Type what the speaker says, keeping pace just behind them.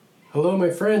Hello, my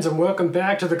friends, and welcome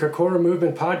back to the Kokora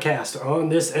Movement Podcast. On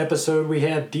this episode, we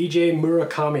have DJ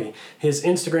Murakami. His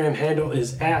Instagram handle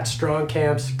is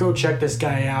 @strongcamps. Go check this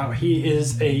guy out. He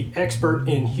is an expert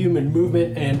in human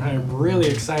movement, and I'm really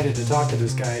excited to talk to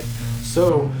this guy.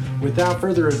 So, without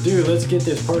further ado, let's get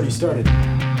this party started.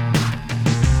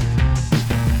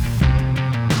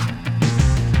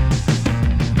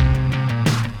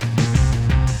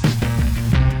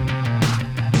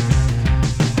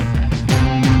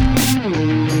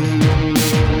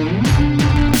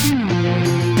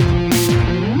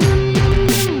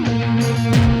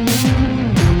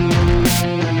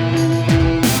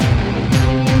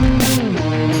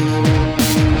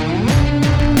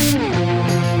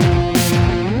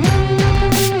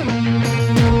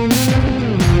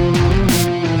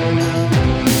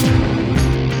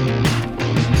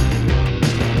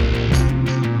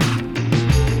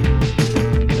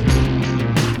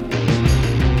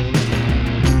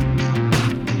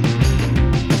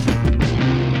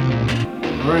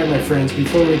 Friends,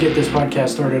 before we get this podcast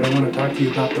started, I want to talk to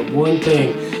you about the one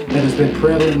thing that has been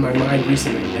prevalent in my mind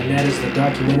recently, and that is the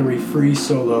documentary Free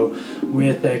Solo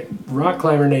with a rock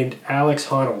climber named Alex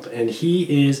Honnold. And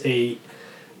he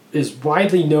is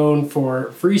widely known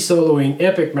for free soloing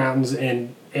epic mountains,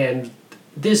 and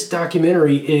this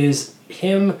documentary is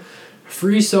him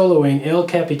free soloing El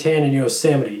Capitan in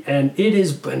Yosemite, and it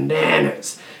is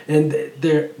bananas. And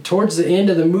there, towards the end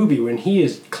of the movie, when he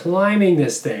is climbing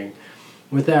this thing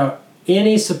without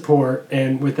any support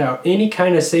and without any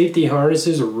kind of safety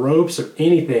harnesses or ropes or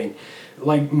anything,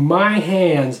 like my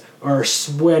hands are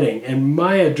sweating and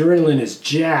my adrenaline is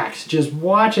jacked just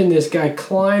watching this guy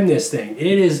climb this thing.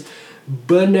 It is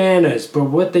bananas. But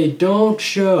what they don't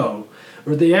show,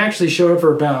 or they actually show it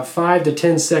for about 5 to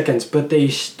 10 seconds, but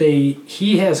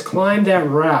he has climbed that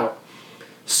route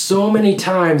so many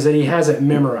times that he has it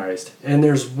memorized. And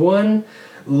there's one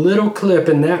little clip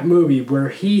in that movie where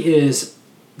he is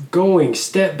going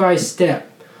step by step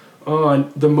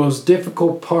on the most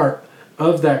difficult part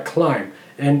of that climb,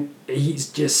 and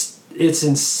it's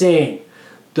insane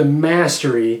the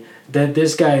mastery that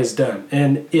this guy has done.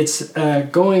 And it's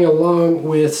going along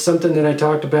with something that I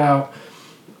talked about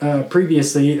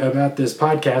previously about this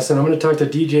podcast, and I'm going to talk to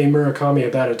DJ Murakami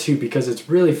about it too, because it's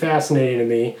really fascinating to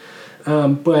me.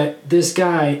 But this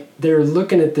guy, they're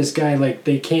looking at this guy like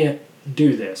they can't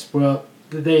do this. Well,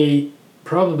 they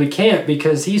probably can't,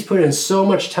 because he's put in so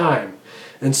much time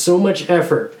and so much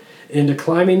effort into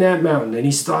climbing that mountain, and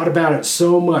he's thought about it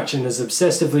so much and has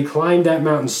obsessively climbed that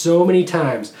mountain so many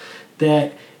times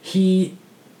that he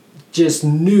just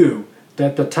knew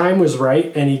that the time was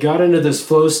right, and he got into this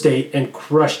flow state and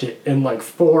crushed it in like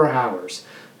 4 hours.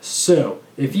 So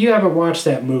if you haven't watched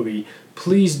that movie,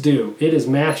 please do. It is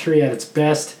mastery at its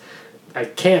best. I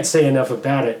can't say enough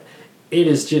about it. It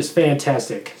is just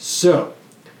fantastic. So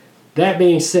that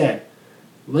being said,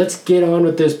 let's get on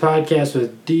with this podcast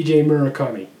with DJ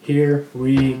Murakami. Here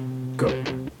we go.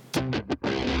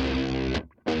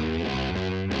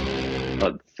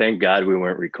 Oh, thank God we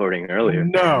weren't recording earlier.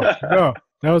 No,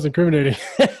 that was incriminating.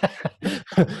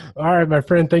 All right, my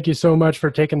friend, thank you so much for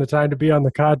taking the time to be on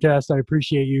the podcast. I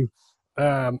appreciate you.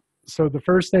 So the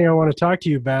first thing I want to talk to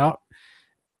you about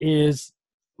is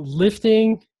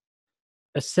lifting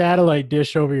a satellite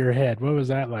dish over your head. What was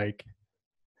that like?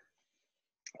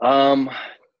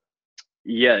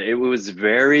 Yeah, it was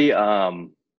very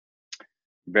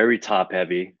top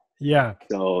heavy. Yeah.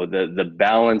 So the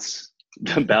balance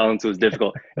was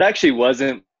difficult. It actually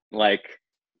wasn't like,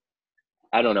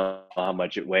 I don't know how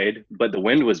much it weighed, but the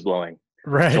wind was blowing.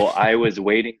 Right. So I was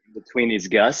waiting between these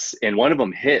gusts, and one of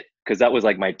them hit, because that was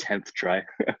like my 10th try.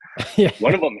 Yeah.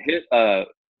 One of them hit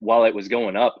while it was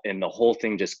going up, and the whole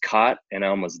thing just caught, and I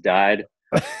almost died.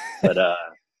 But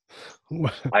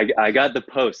I got the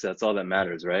post. That's all that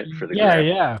matters, right? For the gram.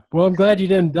 Yeah. Well, I'm glad you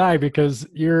didn't die, because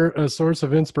you're a source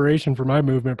of inspiration for my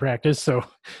movement practice. So,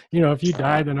 if you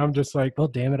die, then I'm just like, well,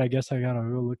 damn it, I guess I gotta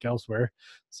go look elsewhere.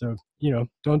 So,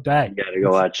 don't die. You gotta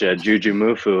go watch Juju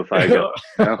Mufu if I go.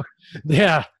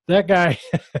 Yeah, that guy,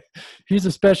 he's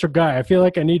a special guy. I feel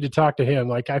like I need to talk to him.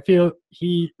 Like, I feel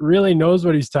he really knows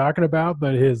what he's talking about,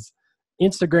 but his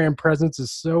Instagram presence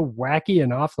is so wacky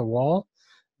and off the wall.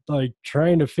 Like,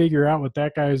 trying to figure out what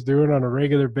that guy is doing on a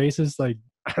regular basis, like,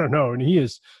 I don't know. And he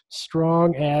is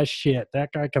strong as shit.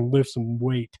 That guy can lift some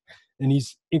weight, and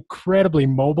he's incredibly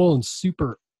mobile and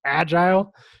super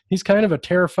agile. He's kind of a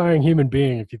terrifying human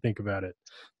being if you think about it.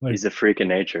 Like, he's a freak of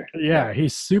nature. Yeah,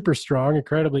 he's super strong,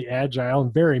 incredibly agile,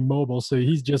 and very mobile. So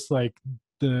he's just like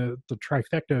the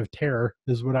trifecta of terror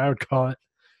is what I would call it.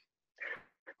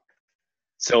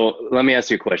 So let me ask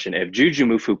you a question. If Juju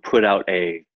Mufu put out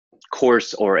a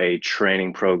course or a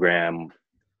training program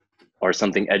or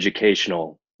something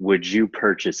educational, would you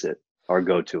purchase it or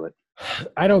go to it?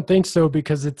 I don't think so,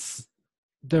 because it's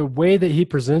the way that he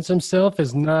presents himself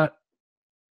is not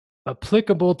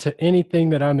applicable to anything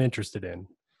that I'm interested in.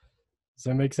 Does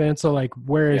that make sense? So like, Yeah.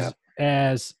 whereas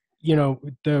as you know,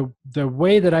 the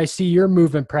way that I see your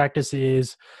movement practice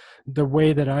is the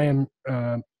way that I am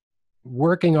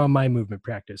working on my movement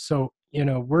practice. So, you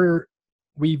know,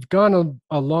 we've gone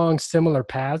along similar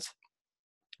paths,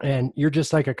 and you're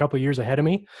just like a couple years ahead of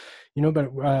me, you know,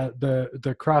 but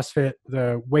the CrossFit,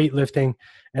 the weightlifting,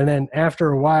 and then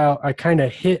after a while, I kind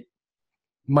of hit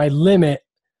my limit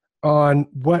on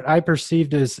what I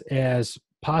perceived as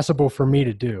possible for me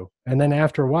to do. And then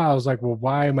after a while, I was like, well,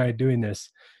 why am I doing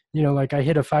this? You know, like I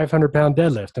hit a 500-pound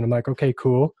deadlift, and I'm like, okay,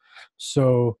 cool.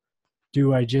 So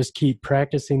do I just keep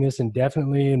practicing this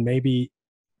indefinitely and maybe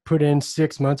put in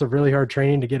 6 months of really hard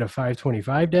training to get a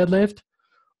 525 deadlift?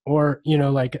 Or, you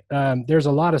know, like there's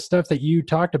a lot of stuff that you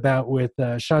talked about with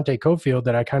Shante Cofield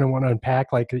that I kind of want to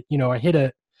unpack. Like, you know, I hit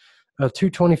a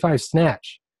 225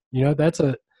 snatch. You know, that's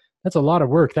a lot of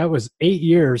work. That was 8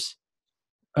 years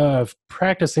of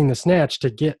practicing the snatch to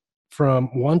get from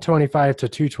 125 to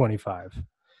 225.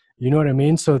 You know what I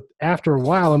mean? So after a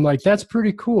while, I'm like, that's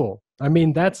pretty cool. I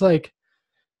mean, that's like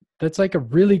a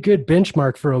really good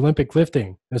benchmark for Olympic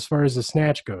lifting as far as the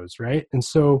snatch goes, right? And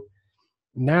so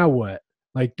now what?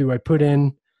 Like, do I put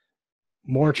in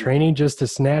more training just to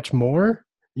snatch more?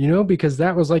 You know, because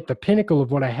that was like the pinnacle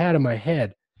of what I had in my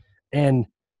head. And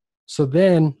so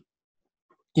then,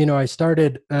 you know, I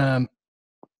started,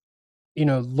 you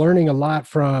know, learning a lot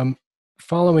from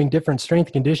following different strength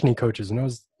and conditioning coaches,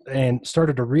 and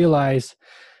started to realize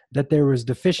that there was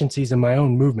deficiencies in my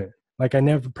own movement. Like I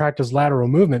never practiced lateral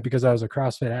movement because I was a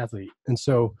CrossFit athlete. And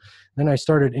so then I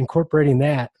started incorporating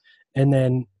that, and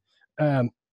then,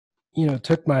 you know,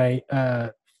 took my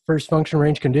first function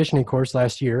range conditioning course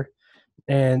last year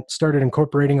and started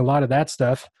incorporating a lot of that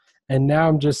stuff. And now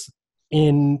I'm just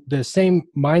in the same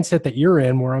mindset that you're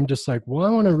in, where I'm just like, well, I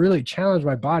want to really challenge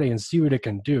my body and see what it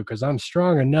can do, because I'm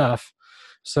strong enough.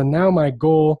 So now my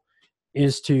goal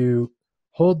is to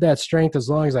hold that strength as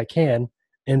long as I can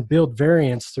and build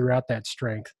variance throughout that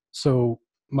strength. So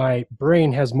my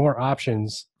brain has more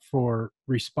options for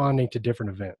responding to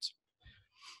different events.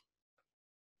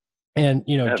 And,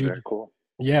 you know, Yeah, very cool.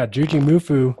 Juji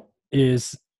Mufu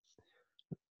is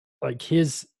like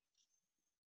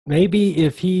maybe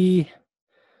if he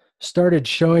started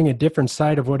showing a different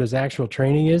side of what his actual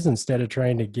training is instead of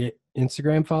trying to get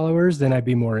Instagram followers, then I'd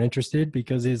be more interested,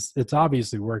 because it's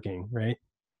obviously working, right?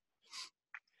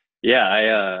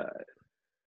 Yeah,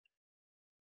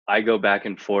 I go back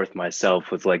and forth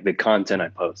myself with like the content I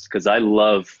post, because I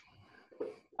love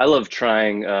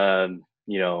trying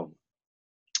you know,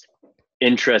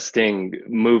 interesting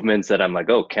movements that I'm like,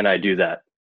 oh, can I do that?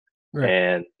 Right.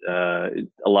 And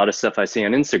a lot of stuff I see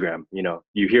on Instagram, you know,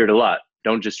 you hear it a lot.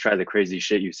 Don't just try the crazy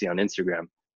shit you see on Instagram.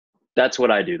 That's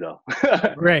what I do though.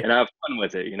 Right. And I have fun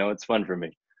with it. You know, it's fun for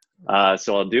me.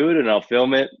 So I'll do it and I'll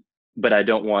film it, but I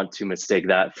don't want to mistake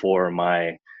that for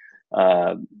my,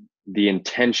 the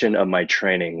intention of my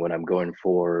training when I'm going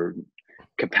for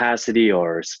capacity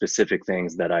or specific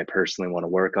things that I personally want to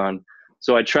work on.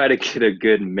 So I try to get a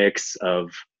good mix of,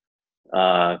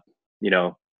 you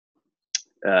know,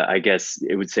 I guess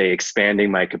it would say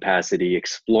expanding my capacity,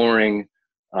 exploring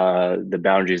the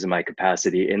boundaries of my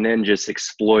capacity, and then just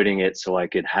exploiting it so I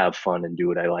could have fun and do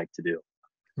what I like to do.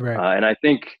 Right. And I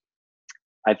think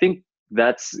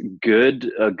that's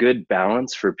a good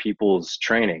balance for people's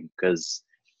training, because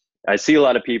I see a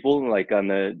lot of people like on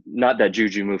the, not that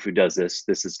Juju Mufu does this.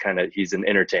 This is kind of, he's an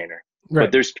entertainer, but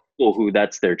Right. there's people who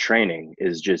that's their training,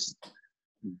 is just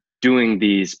doing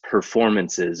these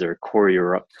performances or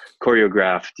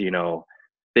choreographed, you know,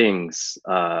 things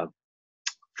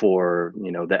for,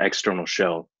 you know, the external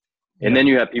show. And Yep. then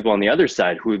you have people on the other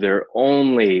side who they're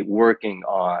only working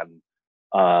on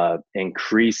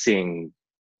increasing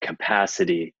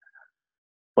capacity,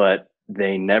 but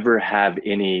they never have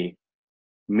any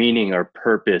meaning or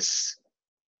purpose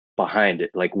behind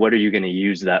it. Like, what are you going to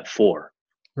use that for?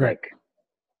 Right. Like,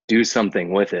 do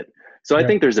something with it. So I Right.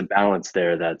 think there's a balance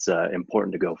there that's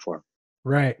important to go for.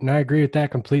 Right. And I agree with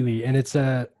that completely. And it's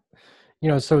you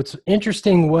know, so it's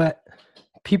interesting what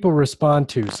people respond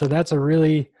to. So that's a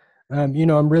really, you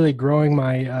know, I'm really growing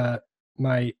my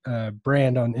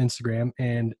brand on Instagram,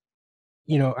 and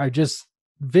you know, I just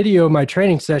video my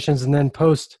training sessions and then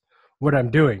post what I'm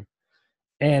doing.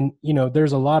 And you know,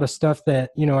 there's a lot of stuff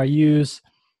that, you know, I use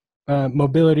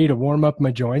mobility to warm up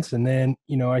my joints, and then,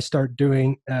 you know, I start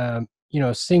doing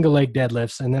single leg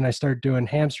deadlifts, and then I start doing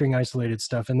hamstring isolated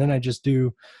stuff, and then I just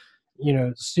do,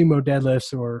 sumo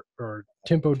deadlifts or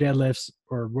tempo deadlifts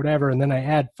or whatever, and then I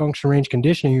add functional range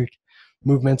conditioning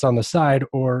movements on the side,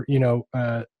 or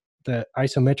the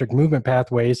isometric movement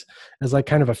pathways as like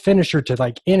kind of a finisher to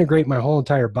like integrate my whole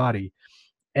entire body.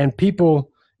 And people,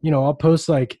 I'll post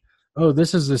like, oh,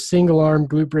 this is a single arm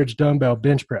glute bridge dumbbell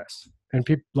bench press, and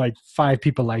people like 5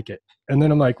 people like it, and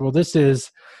then I'm like, well, this is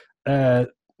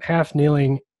half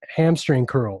kneeling hamstring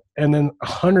curl, and then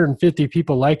 150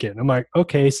 people like it. And I'm like,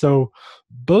 okay, so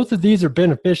both of these are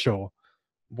beneficial.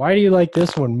 Why do you like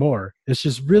this one more? It's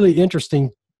just really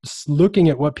interesting looking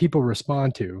at what people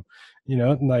respond to,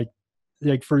 and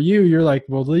like for you, you're like,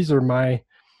 well, these are my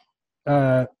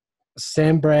uh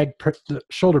sandbag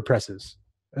shoulder presses,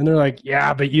 and they're like,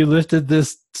 yeah, but you lifted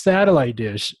this satellite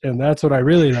dish, and that's what I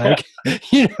really like.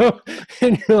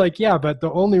 And you're like, yeah, but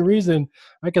the only reason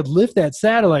I could lift that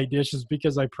satellite dish is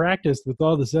because I practiced with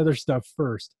all this other stuff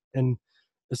first and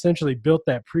essentially built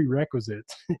that prerequisite.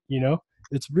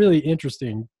 It's really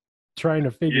interesting trying to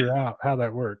Yeah. figure out how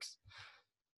that works.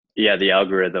 Yeah, the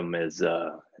algorithm is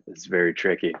very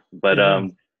tricky. But It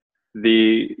is.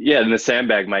 and the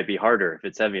sandbag might be harder if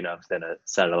it's heavy enough than a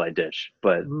satellite dish.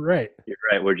 But Right. you're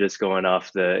right, we're just going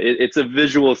off it's a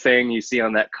visual thing you see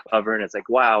on that cover, and it's like,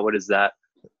 wow, what is that?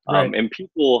 Right. And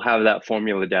people have that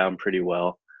formula down pretty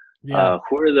well. Yeah.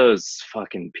 Who are those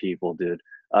fucking people, dude?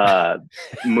 Uh,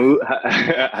 move.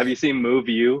 Have you seen Move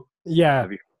You? Yeah.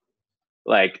 Have you,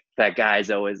 like, that guy's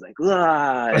always like,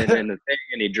 ah, and then the thing,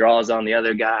 and he draws on the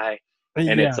other guy,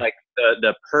 and it's Yeah. like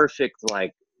the perfect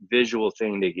like visual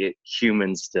thing to get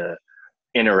humans to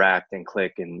interact and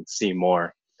click and see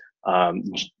more.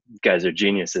 Guys are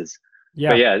geniuses. But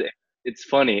Yeah. yeah, it's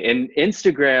funny. And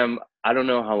Instagram, I don't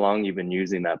know how long you've been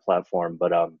using that platform,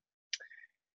 but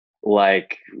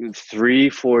like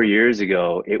 3-4 years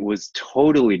ago, it was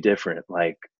totally different.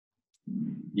 Like,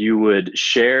 you would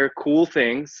share cool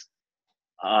things,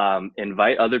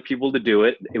 invite other people to do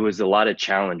it. It was a lot of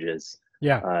challenges.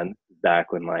 Yeah.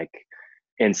 Back when like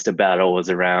Insta Battle was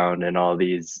around, and all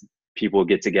these people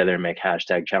get together and make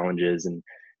hashtag challenges, and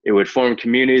it would form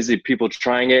communities of people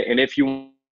trying it. And if you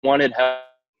wanted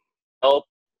help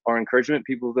or encouragement,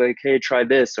 people would be like, hey, try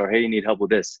this, or hey, you need help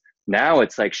with this. Now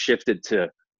it's like shifted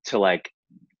to like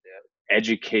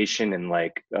education and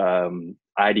like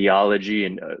ideology,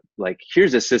 and like,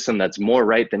 here's a system that's more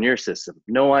right than your system.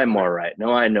 No, I'm more right.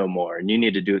 No, I know more, and you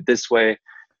need to do it this way.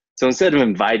 So instead of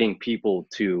inviting people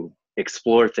to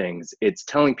explore things, it's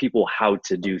telling people how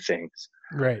to do things.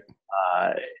 Right.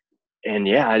 Uh, and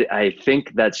yeah, I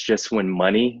think that's just when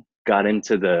money got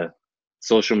into the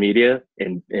social media,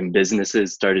 and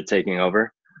businesses started taking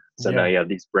over. So now Yeah. you have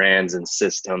these brands and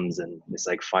systems, and it's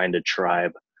like, find a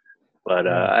tribe. But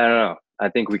Yeah. I don't know. I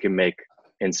think we can make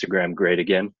Instagram great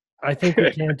again. I think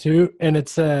we can too, and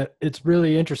it's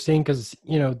really interesting because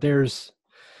there's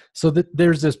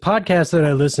this podcast that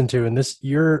I listen to, and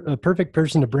you're a perfect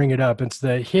person to bring it up. It's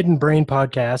the Hidden Brain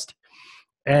podcast,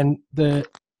 and the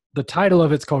title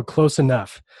of it's called Close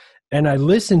Enough. And I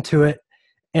listened to it,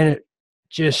 and it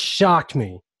just shocked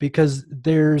me because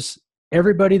there's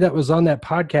everybody that was on that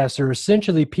podcast are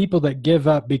essentially people that give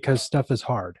up because stuff is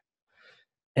hard,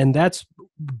 and that's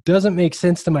doesn't make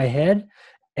sense to my head,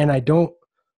 and I don't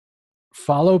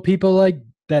follow people like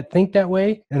that think that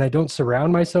way, and I don't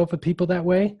surround myself with people that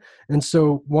way. And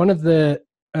so one of the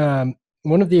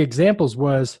examples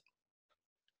was,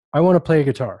 I want to play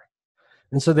guitar.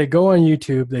 And so they go on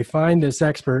YouTube, they find this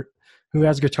expert who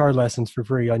has guitar lessons for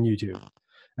free on YouTube.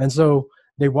 And so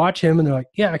they watch him and they're like,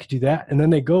 yeah, I could do that. And then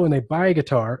they go and they buy a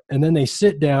guitar, and then they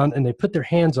sit down and they put their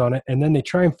hands on it, and then they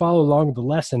try and follow along with the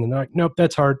lesson, and they're like, nope,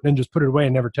 that's hard. Then just put it away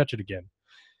and never touch it again.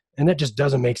 And that just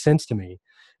doesn't make sense to me.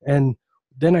 And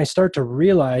then I start to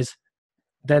realize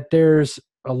that there's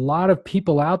a lot of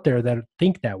people out there that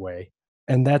think that way.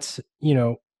 And that's,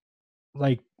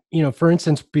 like, for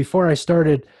instance, before I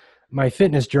started my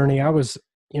fitness journey, I was,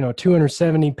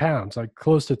 270 pounds, like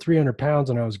close to 300 pounds.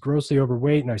 And I was grossly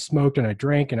overweight, and I smoked and I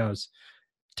drank, and I was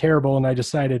terrible. And I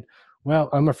decided, well,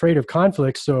 I'm afraid of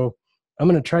conflict, so I'm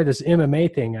going to try this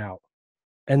MMA thing out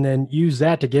and then use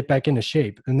that to get back into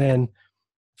shape. And then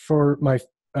for my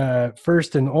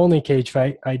first and only cage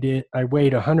fight, I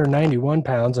weighed 191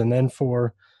 pounds. And then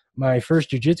for my first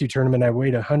jiu-jitsu tournament, I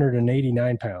weighed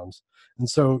 189 pounds. And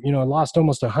so, I lost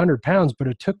almost 100 pounds, but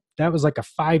that was like a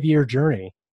 5-year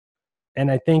journey. And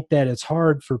I think that it's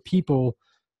hard for people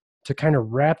to kind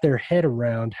of wrap their head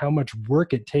around how much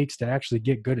work it takes to actually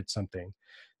get good at something.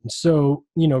 And so,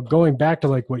 going back to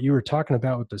like what you were talking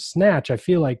about with the snatch, I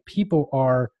feel like people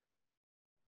are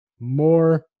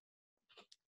more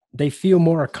they feel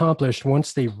more accomplished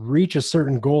once they reach a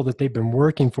certain goal that they've been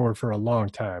working for a long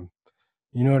time.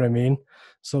 You know what I mean?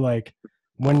 So like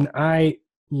when I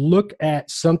look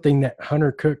at something that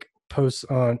Hunter Cook posts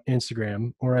on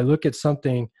Instagram, or I look at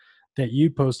something that you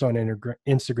post on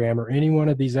Instagram, or any one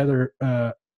of these other,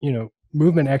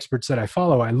 movement experts that I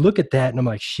follow, I look at that and I'm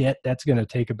like, shit, that's going to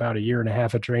take about a year and a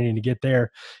half of training to get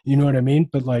there. You know what I mean?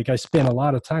 But like I spent a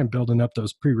lot of time building up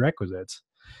those prerequisites,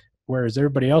 whereas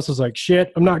everybody else is like,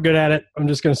 shit, I'm not good at it. I'm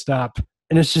just going to stop.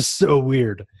 And it's just so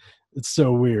weird. It's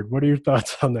so weird. What are your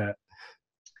thoughts on that?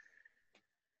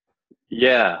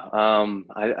 Yeah,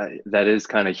 that is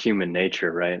kind of human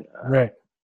nature, right? Right.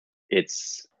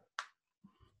 It's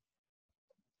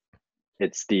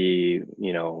it's the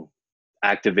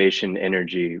activation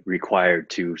energy required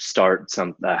to start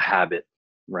a habit,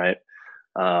 right?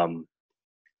 Um,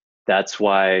 that's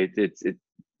why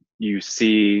you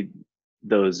see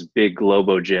those big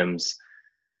Globo gyms,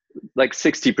 like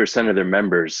 60% of their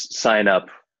members sign up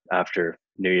after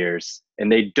New Year's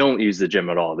and they don't use the gym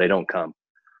at all. They don't come.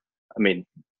 I mean,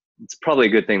 it's probably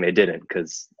a good thing they didn't,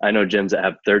 because I know gyms that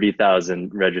have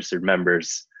 30,000 registered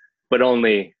members, but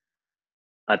only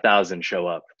 1,000 show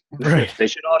up. Right. They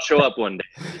should all show up one day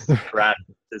and just crash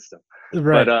the system.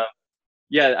 But Right.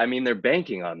 yeah, I mean, they're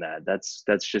banking on that. That's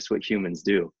just what humans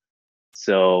do.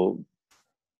 So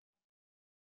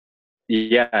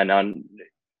yeah,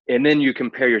 and then you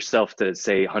compare yourself to,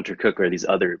 say, Hunter Cook or these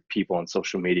other people on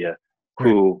social media Right.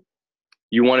 who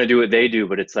you want to do what they do,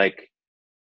 but it's like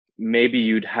maybe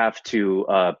you'd have to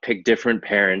pick different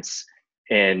parents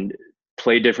and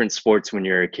play different sports when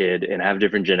you're a kid and have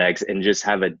different genetics and just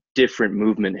have a different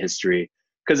movement history,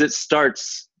 because it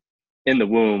starts in the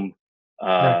womb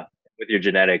Right. with your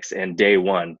genetics, and day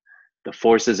one the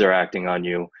forces are acting on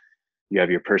you. You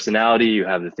have your personality, you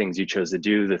have the things you chose to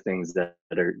do, the things that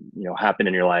are happen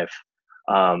in your life,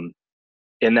 um,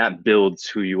 and that builds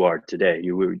who you are today.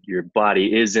 Your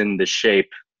body is in the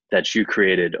shape that you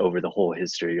created over the whole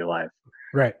history of your life.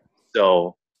 Right.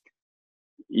 So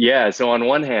yeah, so on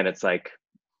one hand it's like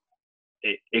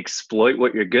exploit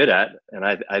what you're good at, and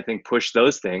I think push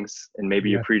those things, and maybe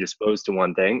you're Yeah. predisposed to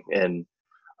one thing, and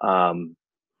um,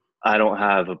 I don't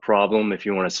have a problem if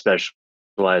you want to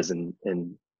specialize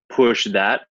and push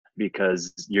that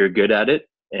because you're good at it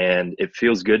and it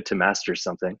feels good to master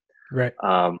something. Right.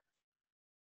 Um,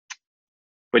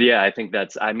 but yeah, I think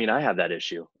I mean, I have that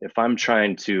issue. If I'm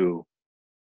trying to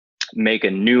make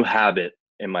a new habit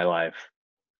in my life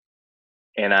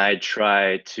and I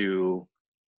try to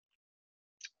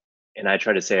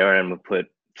say, all right, I'm going to put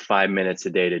 5 minutes a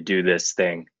day to do this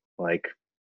thing, like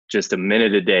just a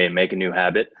minute a day and make a new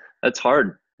habit. That's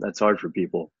hard. That's hard for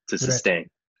people to Right. sustain.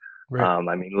 Right.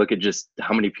 I mean, look at just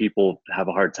how many people have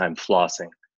a hard time flossing.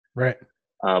 Right.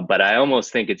 But I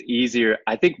almost think it's easier.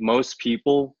 I think most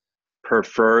people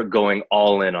prefer going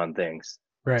all in on things,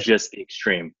 Right. just the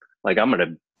extreme. Like, I'm going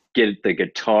to get the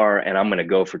guitar and I'm going to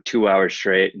go for 2 hours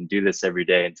straight and do this every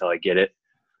day until I get it.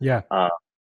 Yeah. Uh,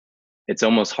 it's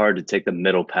almost hard to take the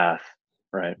middle path,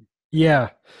 right? Yeah.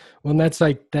 Well, and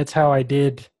that's how I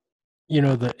did,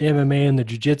 the MMA and the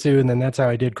jujitsu, and then that's how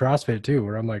I did CrossFit too,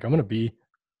 where I'm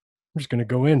just gonna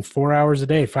go in 4 hours a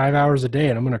day, 5 hours a day,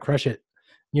 and I'm gonna crush it.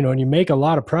 And you make a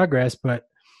lot of progress, but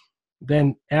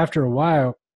then after a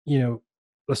while,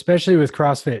 especially with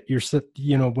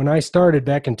CrossFit, when I started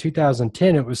back in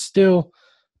 2010, it was still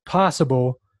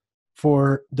possible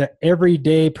for the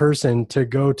everyday person to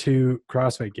go to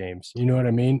CrossFit games. You know what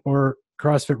I mean? Or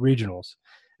CrossFit regionals.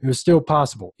 It was still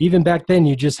possible. Even back then,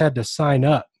 you just had to sign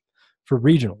up for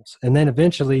regionals. And then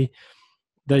eventually,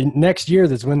 the next year,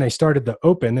 that's when they started the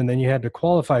open, and then you had to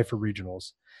qualify for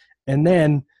regionals. And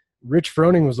then Rich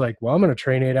Froning was like, well, I'm going to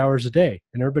train 8 hours a day.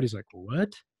 And everybody's like,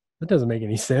 what? That doesn't make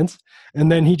any sense.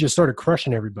 And then he just started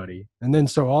crushing everybody. And then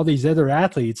so all these other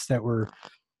athletes that were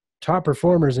top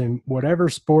performers in whatever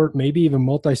sport, maybe even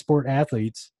multi-sport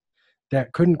athletes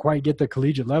that couldn't quite get the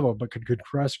collegiate level, but could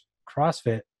crush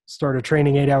CrossFit, started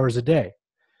training 8 hours a day.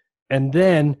 And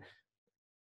then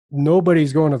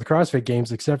nobody's going to the CrossFit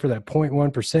games except for that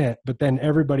 0.1%. But then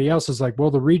everybody else is like, well,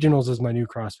 the regionals is my new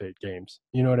CrossFit games.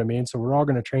 You know what I mean? So we're all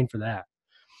going to train for that.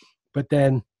 But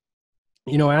then,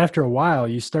 after a while,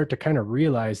 you start to kind of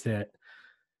realize that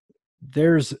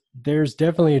there's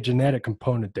definitely a genetic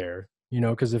component there,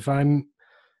 because if I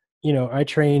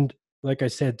trained, like I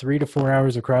said, 3 to 4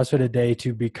 hours of CrossFit a day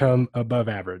to become above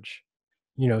average,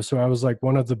 so I was like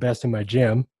one of the best in my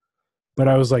gym, but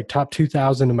I was like top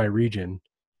 2,000 in my region,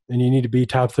 and you need to be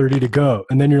top 30 to go.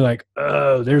 And then you're like,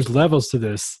 oh, there's levels to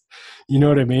this. You know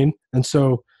what I mean? And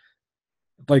so,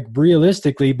 like,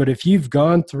 realistically, but if you've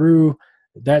gone through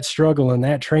that struggle and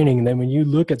that training. And then when you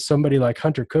look at somebody like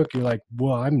Hunter Cook, you're like,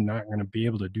 well, I'm not going to be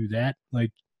able to do that.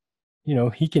 Like,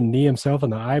 he can knee himself in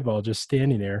the eyeball just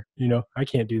standing there. I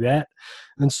can't do that.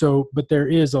 And so, but there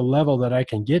is a level that I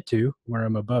can get to where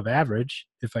I'm above average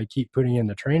if I keep putting in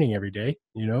the training every day,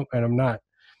 and I'm not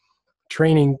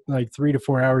training like 3 to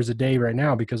 4 hours a day right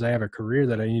now because I have a career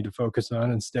that I need to focus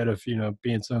on instead of,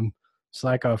 being some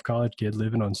slack off college kid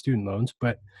living on student loans.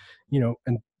 But,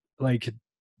 and like,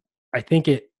 I think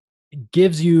it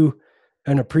gives you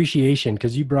an appreciation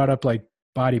because you brought up like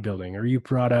bodybuilding, or you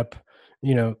brought up,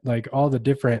 like all the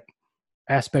different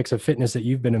aspects of fitness that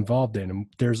you've been involved in. And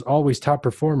there's always top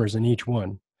performers in each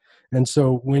one. And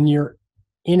so when you're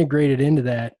integrated into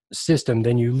that system,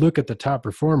 then you look at the top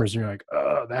performers and you're like,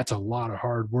 oh, that's a lot of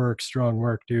hard work, strong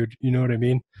work, dude. You know what I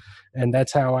mean? And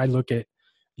that's how I look at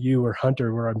you or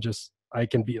Hunter, where I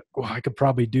can be, well, I could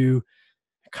probably do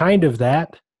kind of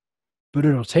that, but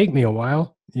it'll take me a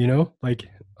while, like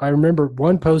I remember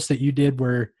one post that you did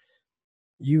where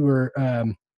you were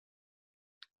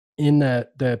in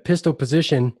the pistol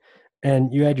position,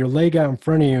 and you had your leg out in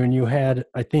front of you, and you had,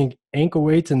 I think, ankle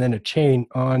weights and then a chain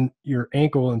on your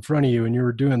ankle in front of you, and you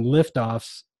were doing lift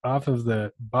offs off of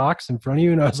the box in front of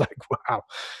you. And I was like, wow,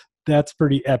 that's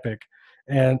pretty epic.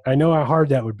 And I know how hard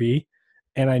that would be.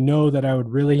 And I know that I would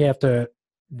really have to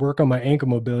work on my ankle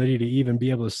mobility to even be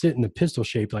able to sit in the pistol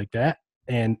shape like that.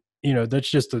 And,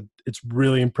 that's just it's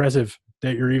really impressive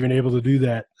that you're even able to do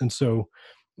that. And so,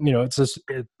 it's just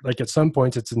like at some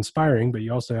points it's inspiring, but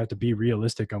you also have to be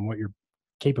realistic on what you're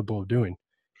capable of doing.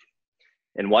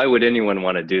 And why would anyone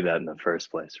want to do that in the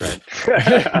first place, right?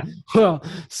 Well,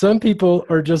 some people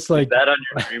are just Is like that on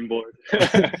your dream board?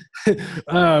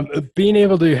 being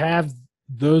able to have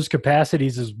those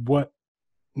capacities is what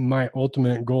my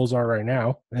ultimate goals are right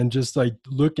now. And just like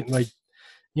looking like,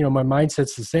 my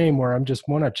mindset's the same, where I'm just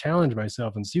want to challenge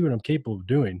myself and see what I'm capable of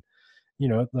doing.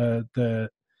 The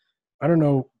I don't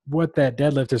know what that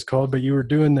deadlift is called, but you were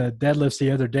doing the deadlifts the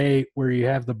other day where you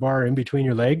have the bar in between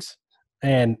your legs.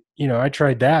 And, I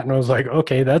tried that and I was like,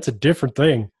 okay, that's a different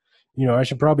thing. I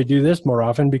should probably do this more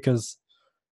often because,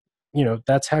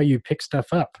 that's how you pick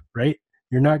stuff up, right?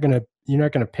 You're not going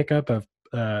to pick up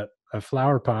a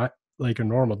flower pot like a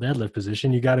normal deadlift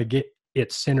position. You got to get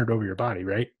it centered over your body,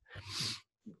 right?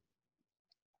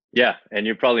 Yeah, and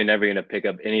you're probably never going to pick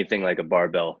up anything like a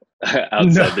barbell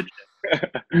outside No, the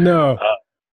gym. no.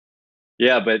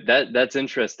 Yeah, but that's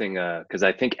interesting because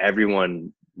I think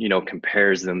everyone,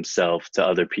 compares themselves to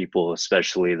other people,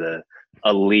 especially the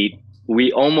elite.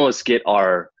 We almost get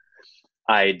our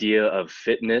idea of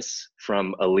fitness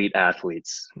from elite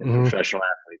athletes and Mm-hmm. professional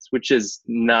athletes, which is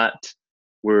not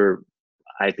where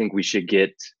I think we should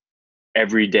get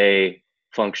everyday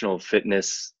functional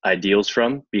fitness ideals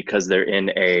from, because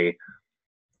they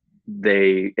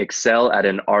excel at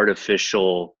an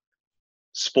artificial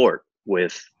sport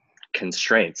with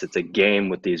constraints. It's a game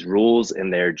with these rules,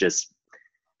 and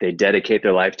they dedicate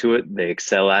their life to it. They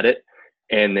excel at it.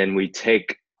 And then we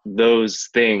take those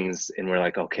things and we're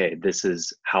like, okay, this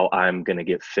is how I'm going to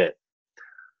get fit.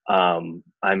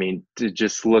 I mean, to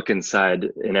just look inside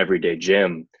an everyday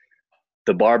gym,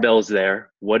 the barbell's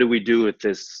there. What do we do with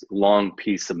this long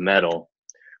piece of metal?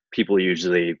 People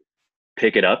usually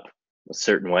pick it up a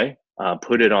certain way,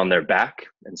 put it on their back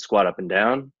and squat up and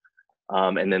down,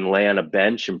 and then lay on a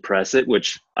bench and press it,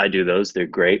 which I do those. They're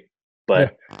great. Yeah.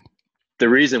 But the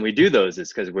reason we do those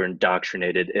is because we're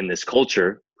indoctrinated in this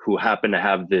culture who happen to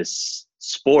have this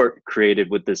sport created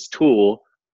with this tool,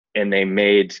 and they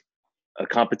made a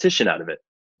competition out of it.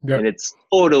 Yeah. And it's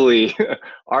totally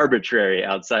arbitrary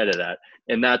outside of that.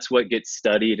 And that's what gets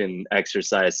studied in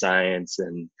exercise science.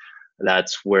 And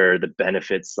that's where the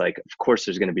benefits, like, of course,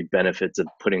 there's going to be benefits of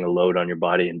putting a load on your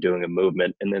body and doing a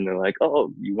movement. And then they're like,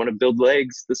 oh, you want to build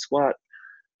legs, the squat.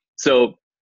 So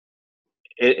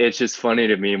it's just funny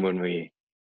to me when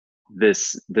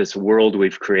this world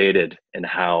we've created and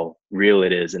how real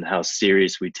it is and how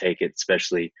serious we take it,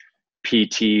 especially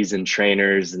PTs and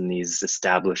trainers and these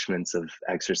establishments of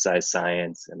exercise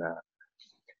science. And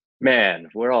man,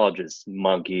 we're all just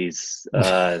monkeys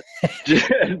trying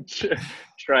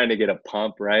to get a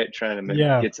pump, right? Trying to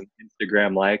Yeah. get some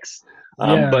Instagram likes.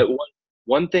 Yeah. But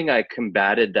one thing I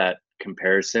combated that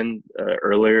comparison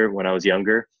earlier when I was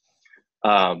younger,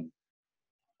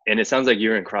 and it sounds like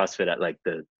you're in CrossFit at like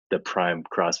the prime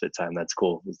CrossFit time. That's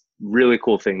cool. It's a really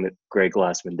cool thing that Greg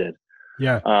Glassman did.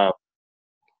 Yeah.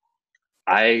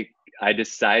 I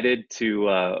decided to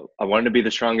I wanted to be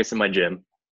the strongest in my gym.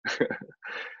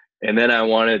 And then I'm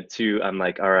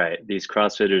like, all right, these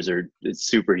CrossFitters are it's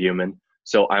superhuman.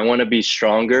 So I want to be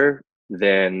stronger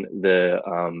than the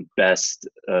best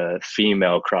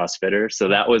female CrossFitter. So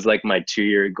that was like my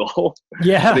 2-year goal. I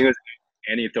Yeah. think it was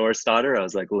Annie Thorstadter. I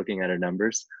was like looking at her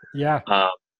numbers. Yeah. Um,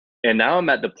 and now I'm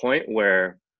at the point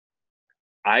where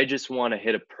I just want to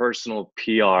hit a personal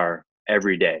PR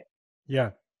every day.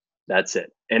 Yeah. That's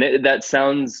it. And that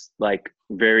sounds like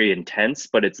very intense,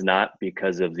 but it's not,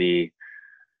 because of the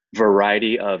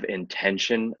variety of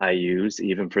intention I use,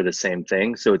 even for the same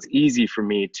thing. So it's easy for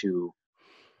me to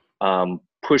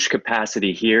push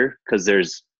capacity here because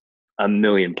there's a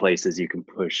million places you can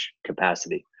push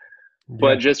capacity. Yeah.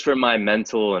 But just for my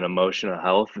mental and emotional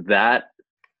health, that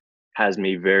has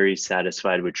me very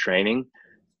satisfied with training,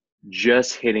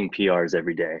 just hitting PRs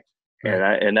every day.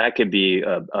 Right. And that could be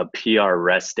a PR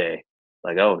rest day.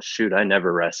 Like, oh shoot, I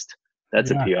never rest. That's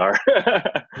a Yeah.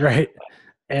 PR. Right.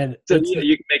 And So it's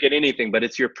you can make it anything, but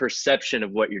it's your perception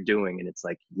of what you're doing. And it's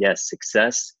like, yes,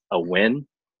 success, a win,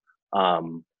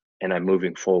 and I'm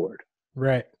moving forward.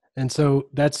 right. And so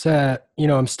that's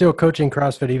I'm still coaching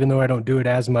CrossFit even though I don't do it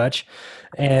as much.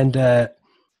 And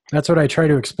that's what I try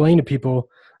to explain to people,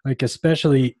 like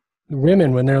especially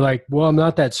women when they're like, "Well, I'm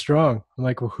not that strong." I'm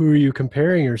like, "Well, who are you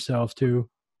comparing yourself to?"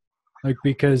 Like,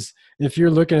 because if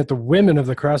you're looking at the women of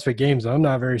the CrossFit Games, I'm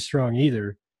not very strong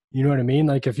either. You know what I mean?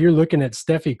 Like, if you're looking at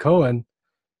Steffi Cohen,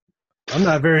 I'm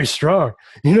not very strong.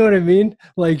 You know what I mean?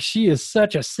 Like, she is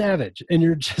such a savage, and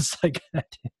you're just like,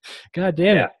 God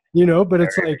damn Yeah. it, But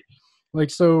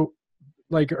it's so,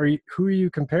 like, who are you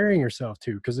comparing yourself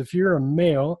to? Because if you're a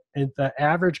male and the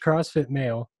average CrossFit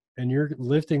male, and you're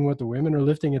lifting what the women are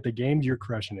lifting at the games, you're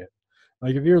crushing it.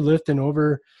 Like, if you're lifting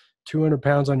over 200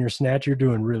 pounds on your snatch, you're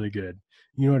doing really good.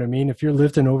 You know what I mean? If you're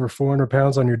lifting over 400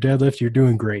 pounds on your deadlift, you're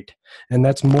doing great. And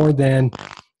that's more than,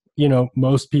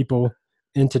 most people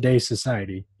in today's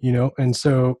society, And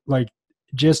so, like,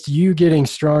 just you getting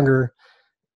stronger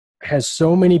has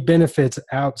so many benefits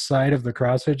outside of the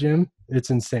CrossFit gym. It's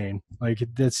insane. Like,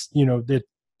 that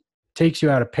takes you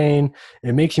out of pain.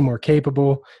 It makes you more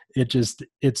capable.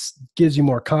 It's gives you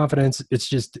more confidence. It's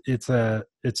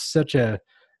such a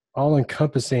all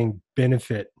encompassing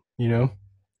benefit, you know?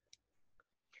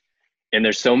 And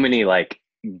there's so many like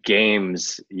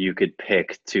games you could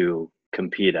pick to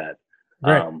compete at.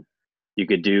 Right. Um, you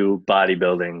could do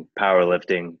bodybuilding,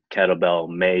 powerlifting, kettlebell,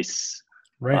 mace,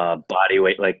 Right. body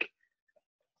weight. Like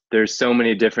there's so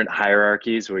many different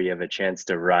hierarchies where you have a chance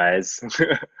to rise. And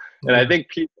Yeah. I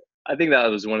think that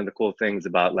was one of the cool things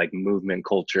about like movement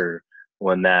culture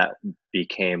when that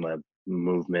became a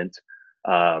movement,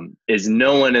 is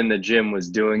no one in the gym was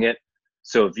doing it.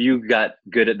 So if you got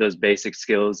good at those basic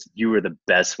skills, you were the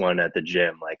best one at the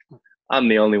gym. Like I'm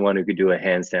the only one who could do a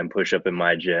handstand push up in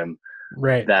my gym.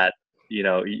 Right. That,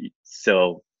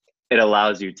 so it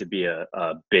allows you to be a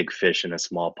big fish in a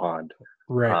small pond.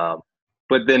 Right.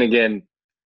 But then again,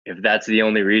 if that's the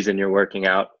only reason you're working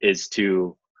out is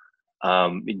to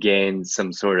gain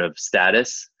some sort of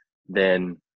status,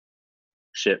 then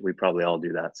shit, we probably all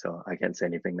do that. So I can't say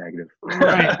anything negative.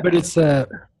 Right. But it's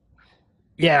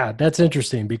yeah, that's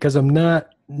interesting because I'm not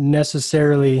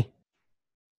necessarily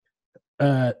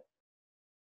uh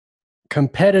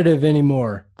competitive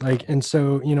anymore. Like, and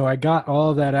so, I got all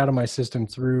of that out of my system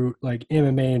through like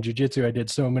MMA and jiu-jitsu. I did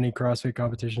so many CrossFit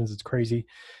competitions. It's crazy.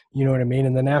 You know what I mean?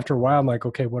 And then after a while, I'm like,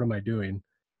 okay, what am I doing?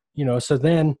 So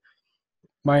then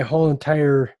my whole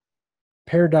entire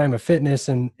paradigm of fitness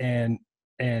and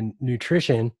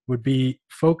nutrition would be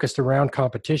focused around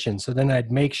competition. So then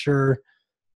I'd make sure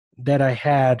that I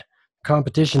had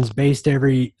competitions based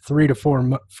every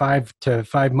 5 to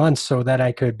 5 months so that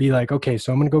I could be like, okay,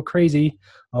 so I'm going to go crazy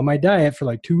on my diet for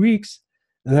like 2 weeks.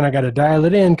 And then I got to dial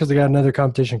it in because I got another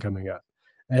competition coming up.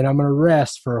 And I'm going to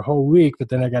rest for a whole week, but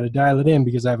then I got to dial it in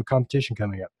because I have a competition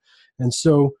coming up. And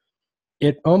so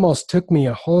it almost took me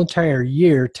a whole entire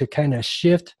year to kind of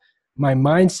shift my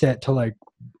mindset to like,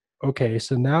 okay,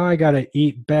 so now I got to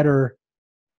eat better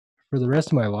for the rest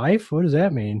of my life. What does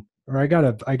that mean? Or I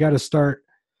gotta start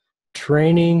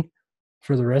training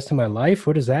for the rest of my life.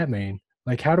 What does that mean?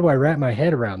 Like, how do I wrap my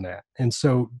head around that? And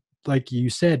so, like you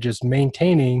said, just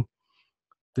maintaining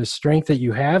the strength that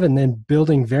you have and then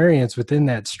building variance within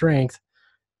that strength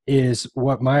is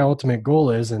what my ultimate goal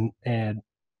is. And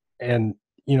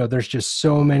there's just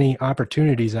so many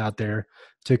opportunities out there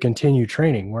to continue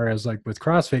training. Whereas like with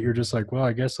CrossFit, you're just like, well,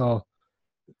 I guess I'll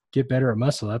get better at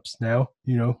muscle ups now,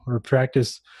 or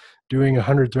practice doing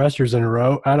 100 thrusters in a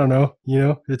row. I don't know,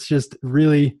 it's just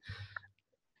really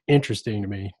interesting to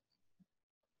me.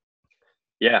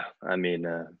 Yeah. I mean,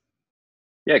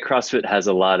 yeah, CrossFit has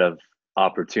a lot of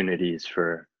opportunities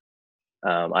for,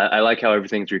 I like how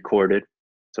everything's recorded.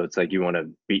 So it's like you want to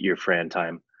beat your Fran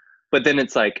time. but then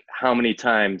it's like, how many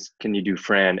times can you do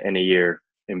Fran in a year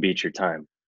and beat your time?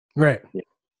 Right. Yeah.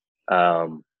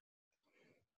 Um,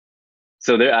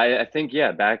 so there, I think,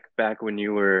 yeah, back when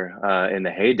you were in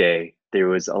the heyday, there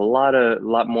was a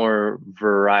lot more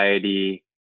variety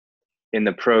in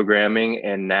the programming,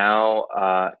 and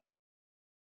now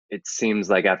it seems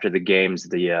like after the games,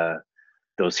 the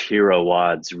those hero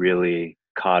wads really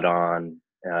caught on,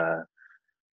 uh,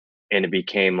 and it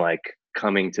became like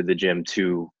coming to the gym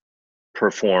to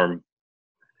perform.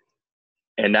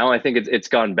 And now I think it's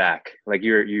gone back. Like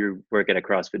you work at a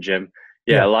CrossFit gym,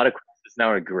 yeah. Yeah. A lot of CrossFits now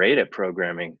are great at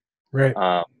programming. Right.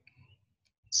 Um,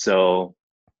 so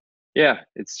yeah,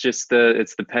 it's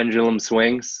the pendulum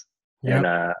swings, and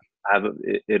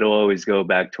Yep. it'll always go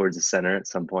back towards the center at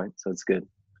some point. So it's good.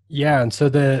 Yeah. And so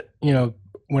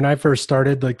when I first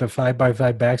started, like the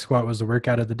 5x5 back squat was the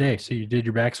workout of the day. So you did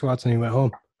your back squats and you went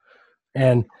home.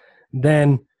 And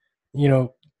then, you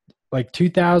know, like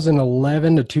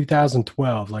 2011 to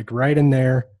 2012, like right in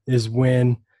there is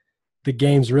when the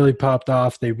games really popped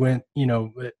off. They went,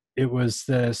 it was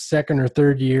the second or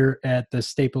third year at the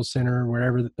Staples Center,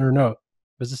 wherever, or no,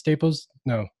 was it Staples?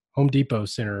 No, Home Depot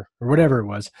Center or whatever it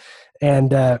was.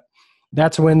 And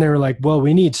that's when they were like, well,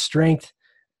 we need strength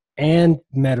and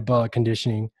metabolic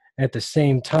conditioning at the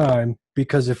same time,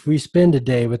 because if we spend a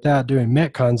day without doing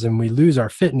metcons, then we lose our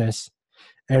fitness.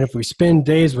 And if we spend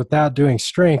days without doing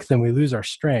strength, then we lose our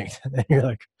strength. And you're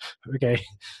like, okay.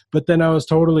 But then I was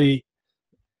totally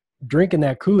drinking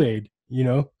that Kool-Aid,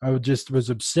 I was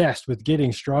obsessed with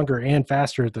getting stronger and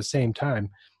faster at the same time.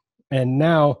 And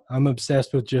now I'm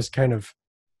obsessed with just kind of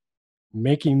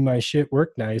making my shit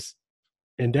work nice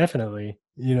indefinitely,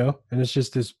 and it's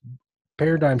just this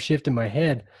paradigm shift in my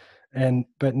head.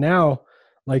 But now,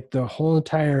 like, the whole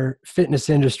entire fitness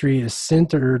industry is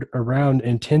centered around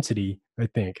intensity, I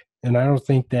think. And I don't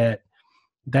think that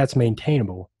that's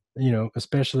maintainable,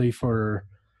 especially for,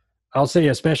 I'll say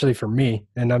especially for me,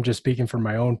 and I'm just speaking from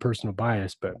my own personal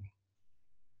bias. But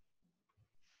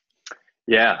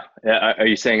Yeah. Are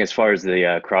you saying as far as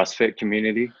the CrossFit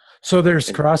community? so there's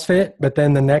CrossFit, but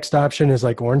then the next option is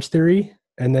like Orange Theory.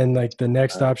 And then like the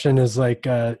next option is like,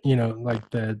 like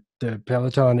the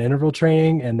Peloton interval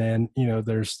training. And then,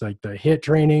 there's like the HIIT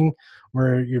training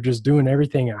where you're just doing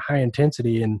everything at high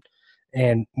intensity.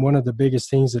 And one of the biggest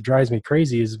things that drives me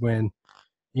crazy is when,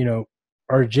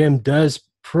 our gym does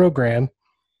program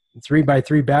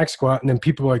 3x3 back squat. And then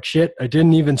people are like, shit, I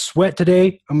didn't even sweat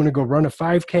today. I'm going to go run a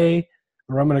 5K,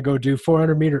 or I'm going to go do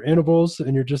 400-meter intervals.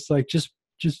 And you're just like, just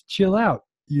chill out.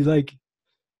 You like,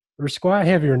 or squat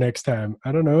heavier next time.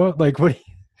 I don't know. Like, what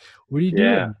are you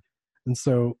Yeah. doing? And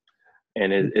so,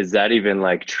 And is that even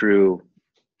like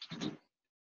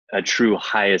a true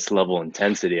highest level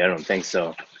intensity? I don't think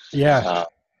so. yeah,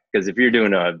 Because if you're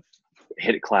doing a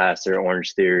HIIT class or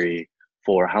Orange Theory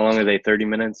for how long are they? 30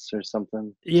 minutes or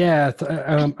something? yeah.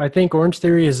 I think Orange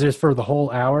Theory is just for the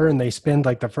whole hour, and they spend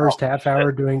like the Oh, first half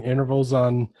hour doing intervals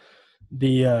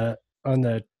the uh, on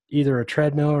the either a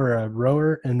treadmill or a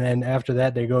rower, and then after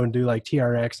that they go and do like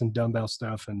TRX and dumbbell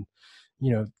stuff, and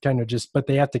kind of just. But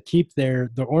they have to keep the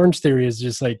Orange Theory is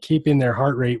just like keeping their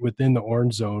heart rate within the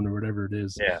orange zone or whatever it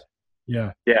is. yeah.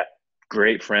 Yeah. Yeah.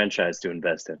 Great franchise to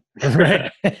invest in.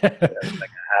 Right. Like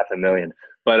 500,000.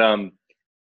 But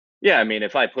yeah, I mean,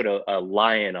 if I put a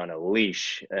lion on a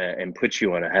leash and put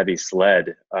you on a heavy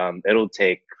sled, it'll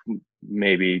take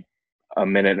maybe a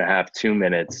minute and a half, 2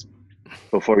 minutes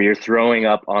before you're throwing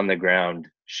up on the ground,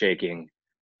 shaking,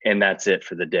 and that's it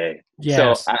for the day. So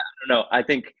Yes. I don't know. I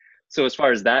think so. As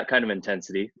far as that kind of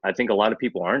intensity, I think a lot of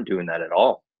people aren't doing that at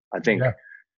all. I think Yeah.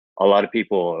 a lot of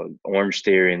people, Orange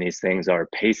Theory and these things, are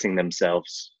pacing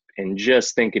themselves and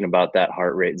just thinking about that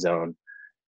heart rate zone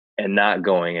and not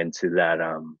going into that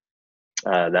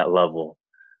level.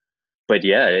 But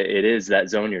yeah, it is that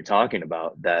zone you're talking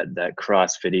about, that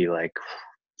CrossFitty, like,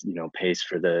 pace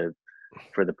for the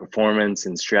performance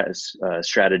and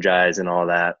strategize and all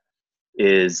that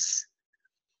is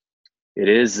it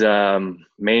is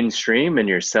mainstream, and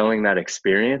you're selling that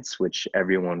experience, which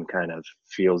everyone kind of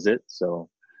feels it. So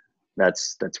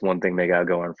that's one thing they got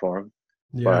going for them.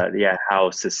 Yeah. But yeah, how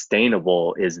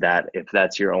sustainable is that if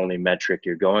that's your only metric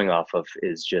you're going off of,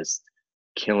 is just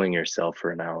killing yourself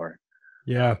for an hour?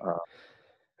 Yeah. Uh,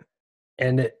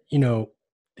 And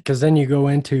because then you go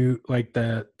into like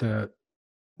the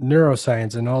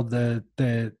neuroscience, and all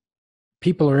the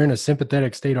people are in a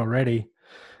sympathetic state already,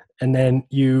 and then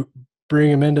you bring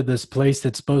them into this place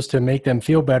that's supposed to make them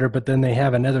feel better, but then they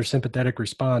have another sympathetic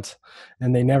response,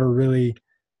 and they never really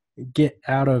get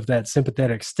out of that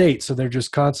sympathetic state, so they're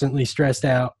just constantly stressed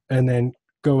out, and then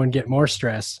go and get more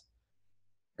stress,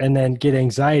 and then get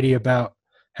anxiety about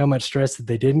how much stress that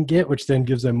they didn't get, which then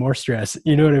gives them more stress.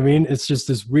 You know what I mean? It's just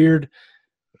this weird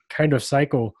kind of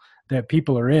cycle that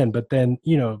people are in. But then,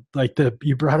 like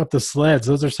you brought up the sleds,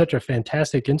 those are such a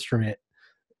fantastic instrument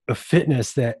of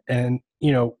fitness that, and,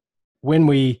 when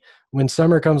when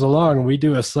summer comes along and we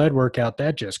do a sled workout,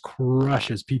 that just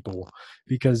crushes people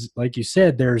because like you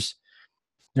said, they're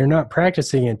not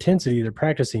practicing intensity, they're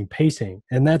practicing pacing.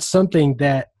 And that's something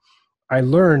that I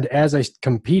learned as I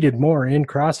competed more in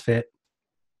CrossFit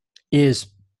is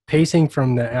pacing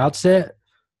from the outset,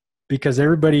 because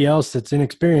everybody else that's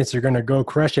inexperienced are going to go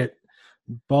crush it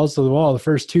balls to the wall the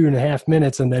first 2.5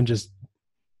 minutes and then just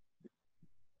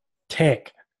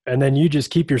tank. And then you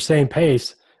just keep your same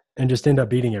pace and just end up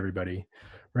beating everybody.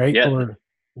 Right.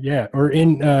 Yeah. Or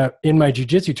in my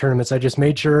jiu-jitsu tournaments, I just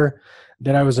made sure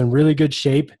that I was in really good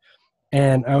shape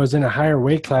and I was in a higher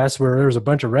weight class where there was a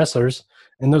bunch of wrestlers,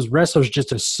 and those wrestlers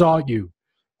just assault you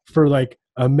for like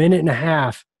a minute and a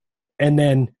half. And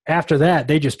then after that,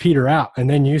 they just peter out, and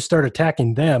then you start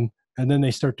attacking them, and then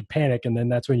they start to panic, and then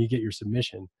that's when you get your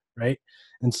submission, right?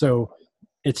 And so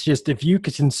it's just, if you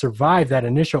can survive that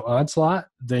initial onslaught,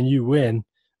 then you win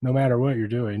no matter what you're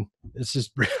doing. It's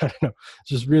just, I don't know, it's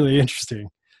just really interesting.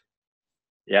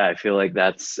 Yeah, I feel like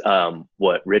that's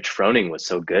what Rich Froning was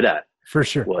so good at. For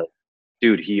sure. What,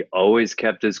 dude, he always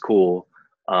kept his cool.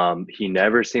 He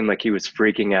never seemed like he was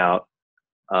freaking out.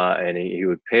 And he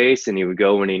would pace and he would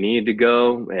go when he needed to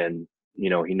go. And,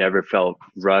 he never felt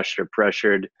rushed or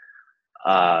pressured.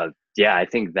 Yeah, I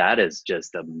think that is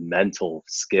just a mental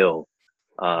skill.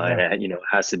 Yeah. And it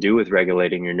has to do with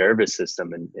regulating your nervous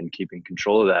system and keeping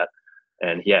control of that.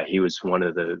 And yeah, he was one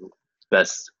of the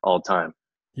best all time.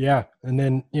 Yeah. And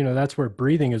then, that's where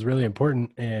breathing is really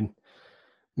important. And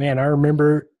man,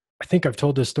 I think I've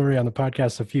told this story on the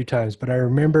podcast a few times, but I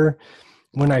remember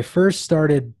when I first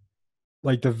started,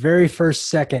 like the very first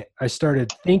second I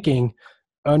started thinking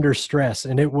under stress,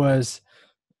 and it was,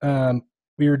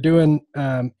 we were doing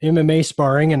MMA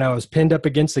sparring, and I was pinned up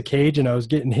against the cage and I was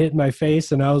getting hit in my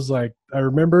face. And I was like, I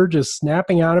remember just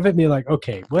snapping out of it and being like,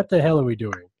 okay, what the hell are we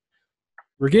doing?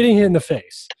 We're getting hit in the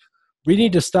face. We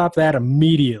need to stop that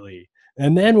immediately.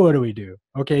 And then what do we do?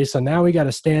 Okay, so now we got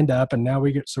to stand up, and now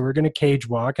so we're going to cage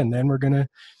walk, and then we're going to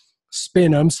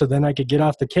spin them. So then I could get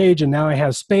off the cage, and now I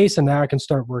have space, and now I can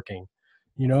start working,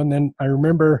 and then I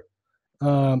remember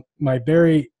my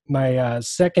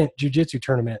second jiu-jitsu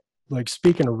tournament, like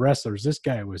speaking of wrestlers, this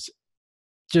guy was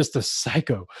just a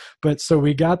psycho. But so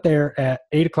we got there at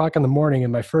 8:00 in the morning,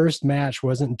 and my first match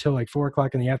wasn't until like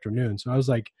 4:00 in the afternoon. So I was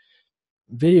like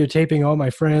videotaping all my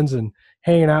friends and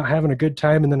hanging out, having a good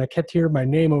time. And then I kept hearing my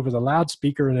name over the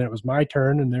loudspeaker, and then it was my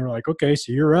turn. And they were like, okay,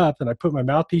 so you're up. And I put my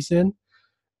mouthpiece in,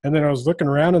 and then I was looking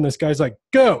around, and this guy's like,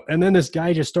 go. And then this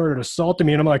guy just started assaulting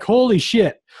me, and I'm like, holy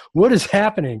shit, what is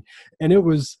happening? And it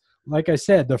was, like I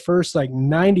said, the first like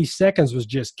 90 seconds was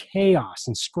just chaos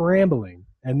and scrambling.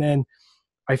 And then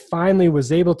I finally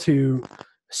was able to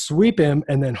sweep him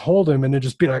and then hold him and then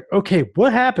just be like, okay,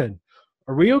 what happened?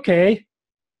 Are we okay?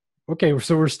 Okay,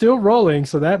 so we're still rolling.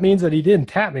 So that means that he didn't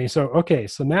tap me. So, okay,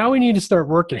 so now we need to start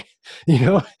working,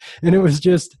 and it was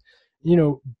just,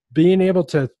 being able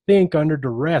to think under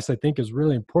duress, I think is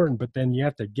really important, but then you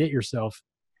have to get yourself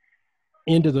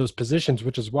into those positions,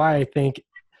 which is why I think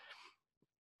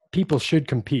people should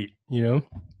compete,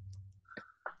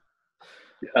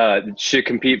 Should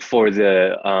compete for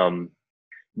the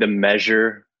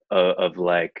measure of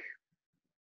like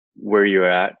where you're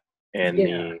at and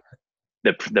Yeah.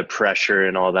 the pressure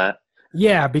and all that.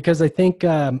 Yeah, because I think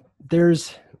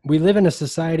we live in a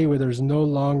society where there's no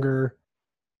longer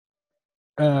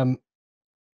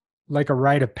like a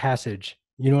rite of passage.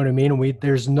 You know what I mean?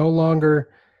 There's no longer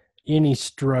any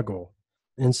struggle.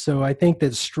 And so I think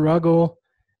that struggle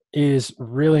is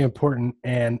really important,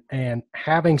 and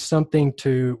having something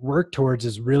to work towards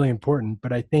is really important.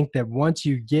 But I think that once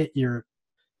you get your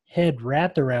head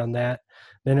wrapped around that,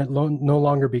 then it no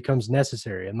longer becomes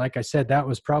necessary. And like I said, that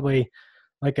was probably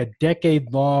like a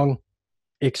decade long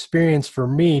experience for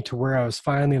me, to where I was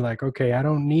finally like, okay, I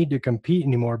don't need to compete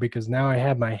anymore, because now I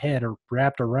have my head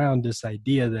wrapped around this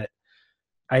idea that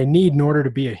I need in order to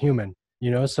be a human,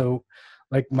 So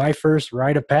like my first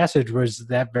rite of passage was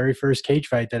that very first cage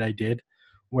fight that I did,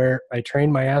 where I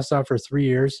trained my ass off for 3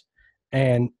 years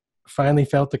and finally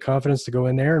felt the confidence to go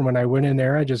in there. And when I went in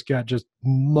there, I just got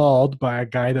mauled by a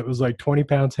guy that was like 20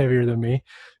 pounds heavier than me,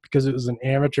 because it was an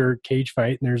amateur cage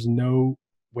fight and there's no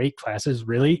weight classes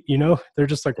really. They're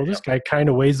just like, well, this guy kind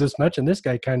of weighs this much and this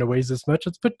guy kind of weighs this much,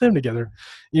 let's put them together.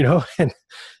 And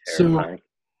so,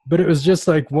 but it was just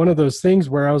like one of those things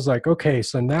where I was like, okay,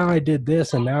 so now I did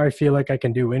this and now I feel like I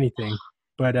can do anything.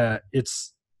 but I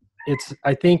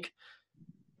think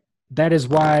that is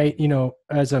why,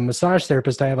 as a massage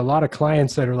therapist, I have a lot of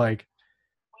clients that are like,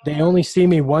 they only see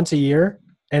me once a year,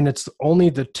 and it's only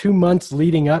the 2 months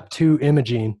leading up to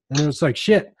imaging. And it's like,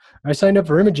 shit, I signed up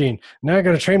for imaging. Now I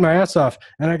got to train my ass off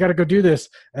and I got to go do this.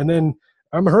 And then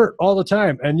I'm hurt all the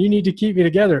time and you need to keep me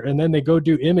together. And then they go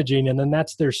do imaging, and then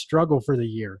that's their struggle for the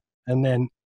year. And then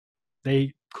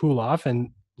they cool off and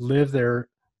live the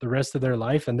rest of their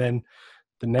life. And then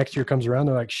the next year comes around,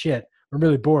 they're like, shit, I'm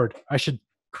really bored. I should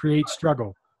create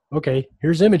struggle. Okay,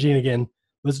 here's imaging again.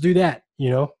 Let's do that,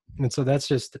 And so that's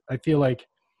just, I feel like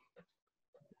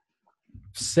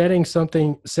setting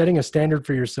a standard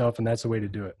for yourself, and that's the way to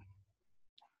do it.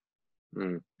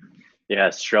 Yeah,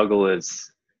 struggle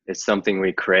is something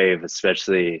we crave,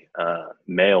 especially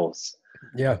males.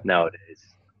 Yeah.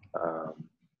 Nowadays.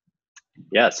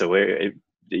 Yeah, so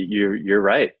you're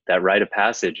right. That rite of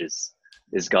passage is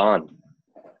gone,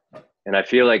 and I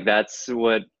feel like that's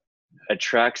what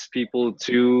attracts people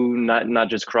to not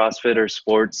just CrossFit or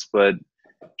sports, but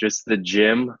just the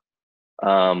gym,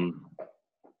 to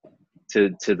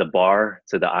the bar,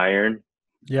 to the iron.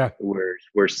 Yeah.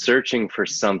 We're searching for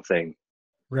something.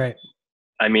 Right.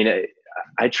 I mean,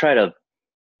 I'm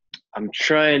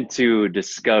trying to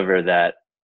discover that.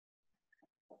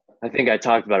 I think I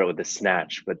talked about it with the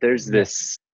snatch, but there's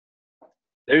this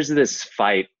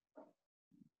fight,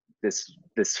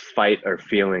 this fight or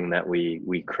feeling that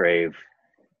we crave.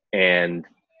 And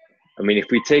I mean, if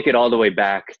we take it all the way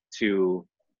back to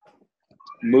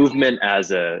movement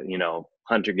as a,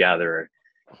 hunter gatherer,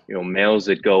 males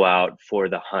that go out for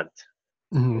the hunt.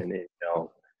 Mm-hmm.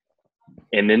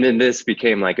 And then this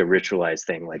became like a ritualized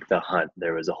thing, like the hunt.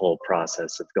 There was a whole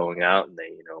process of going out, and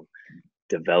they,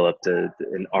 developed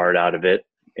an art out of it.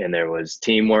 And there was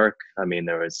teamwork. I mean,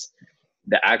 there was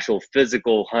the actual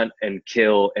physical hunt and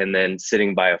kill, and then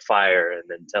sitting by a fire and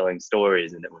then telling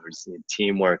stories, and there was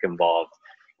teamwork involved.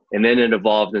 And then it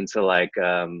evolved into like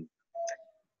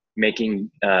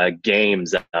making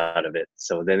games out of it.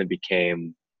 So then it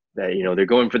became that, they're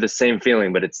going for the same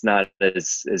feeling, but it's not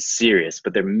as serious,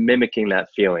 but they're mimicking that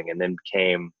feeling. And then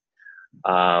came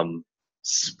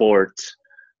sport,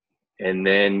 and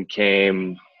then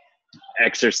came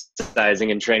exercising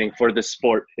and training for the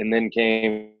sport, and then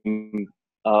came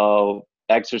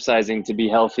exercising to be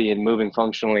healthy and moving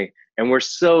functionally. And we're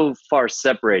so far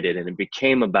separated, and it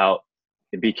became about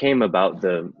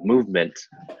the movement,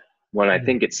 when I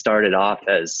think it started off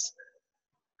as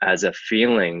a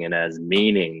feeling and as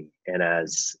meaning and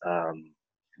as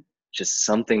just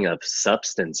something of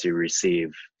substance you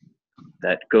receive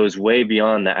that goes way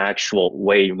beyond the actual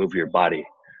way you move your body.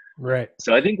 Right.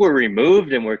 So I think we're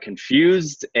removed and we're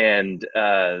confused, and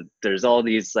there's all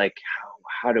these like,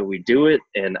 how do we do it?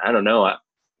 And I don't know.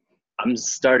 I'm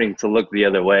starting to look the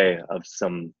other way of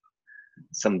some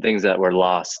things that were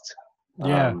lost.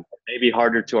 Yeah. Maybe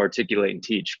harder to articulate and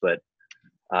teach, but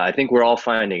I think we're all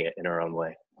finding it in our own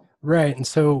way. Right. And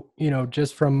so,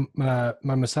 just from my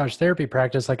massage therapy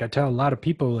practice, like I tell a lot of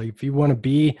people, like, if you want to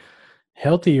be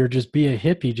healthy or just be a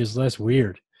hippie, just less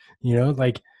weird,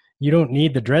 like you don't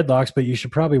need the dreadlocks, but you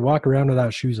should probably walk around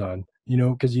without shoes on,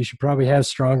 because you should probably have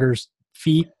stronger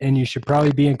feet, and you should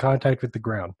probably be in contact with the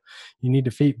ground. You need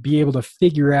to be able to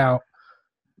figure out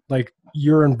like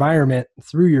your environment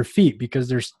through your feet, because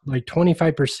there's like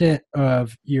 25%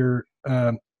 of your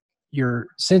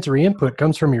sensory input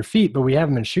comes from your feet, but we have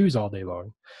them in shoes all day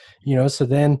long, so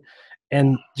then,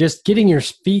 and just getting your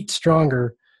feet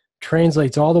stronger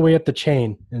translates all the way up the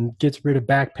chain and gets rid of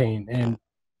back pain. And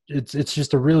it's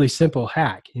just a really simple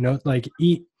hack, like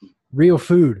eat real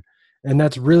food. And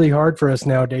that's really hard for us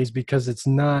nowadays, because it's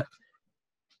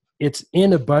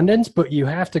in abundance, but you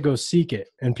have to go seek it.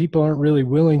 And people aren't really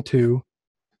willing to,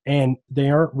 and they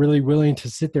aren't really willing to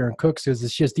sit there and cook, because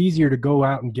it's just easier to go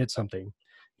out and get something.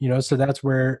 So that's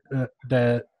where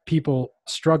the people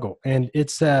struggle. And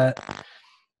it's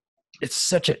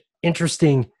such an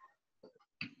interesting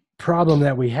problem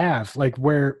that we have, like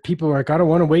where people are like, I don't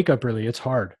want to wake up early. It's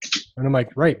hard. And I'm like,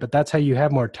 right, but that's how you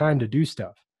have more time to do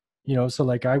stuff. So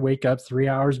like I wake up 3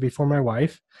 hours before my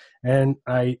wife, and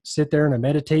I sit there and I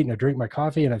meditate and I drink my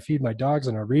coffee and I feed my dogs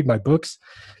and I read my books.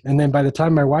 And then by the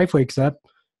time my wife wakes up,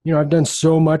 I've done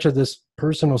so much of this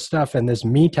personal stuff and this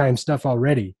me time stuff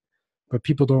already. But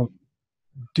people don't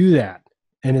do that.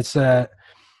 And it's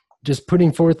just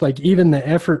putting forth like even the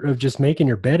effort of just making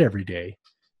your bed every day.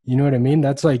 You know what I mean?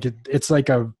 That's like,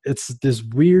 it's this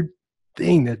weird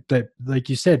thing that like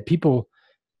you said, people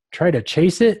try to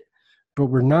chase it, but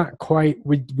we're not quite,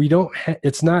 we don't,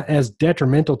 it's not as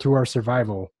detrimental to our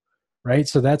survival. Right.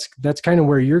 So that's kind of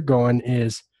where you're going,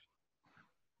 is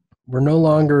we're no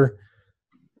longer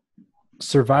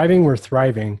surviving, we're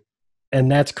thriving.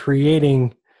 And that's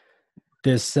creating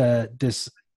this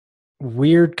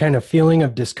weird kind of feeling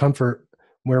of discomfort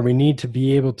where we need to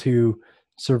be able to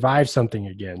survive something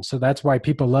again. So that's why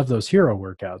people love those hero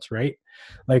workouts, right?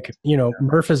 Like,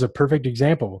 Murph is a perfect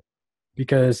example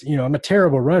because, I'm a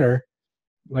terrible runner.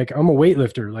 Like, I'm a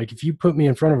weightlifter. Like, if you put me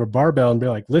in front of a barbell and be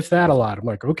like, lift that a lot, I'm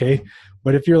like, okay.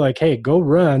 But if you're like, hey, go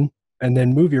run and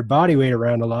then move your body weight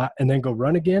around a lot and then go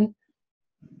run again,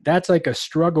 that's like a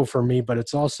struggle for me. But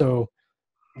it's also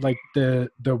like the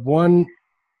one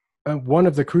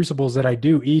of the crucibles that I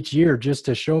do each year just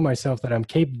to show myself that I'm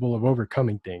capable of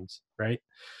overcoming things. Right.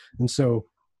 And so,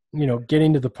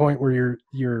 getting to the point where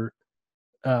you're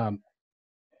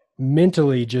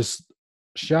mentally just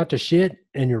shot to shit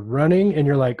and you're running and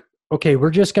you're like, okay,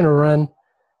 we're just going to run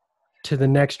to the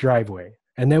next driveway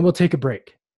and then we'll take a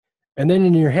break. And then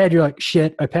in your head, you're like,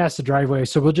 shit, I passed the driveway.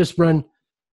 So we'll just run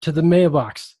to the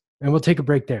mailbox and we'll take a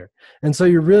break there. And so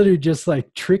you're really just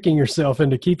like tricking yourself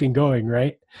into keeping going.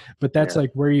 Right. But that's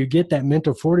like where you get that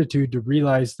mental fortitude to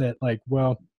realize that, like,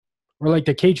 well, or like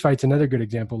the cage fight's another good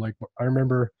example. Like, I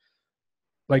remember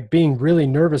like being really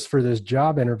nervous for this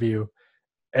job interview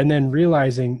and then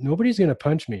realizing nobody's going to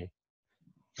punch me.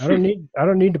 I don't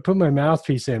need to put my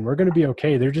mouthpiece in. We're going to be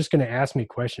okay. They're just going to ask me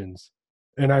questions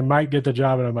and I might get the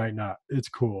job and I might not. It's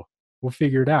cool. We'll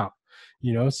figure it out.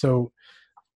 So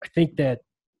I think that,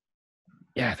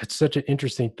 that's such an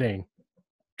interesting thing,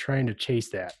 trying to chase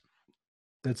that.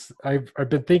 I've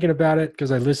been thinking about it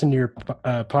because I listened to your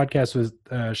podcast with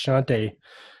Shante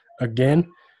again.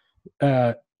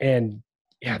 And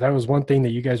that was one thing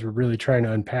that you guys were really trying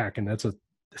to unpack. And that's an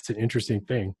interesting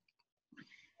thing.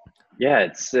 Yeah.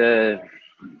 It's, they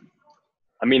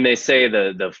say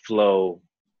the flow,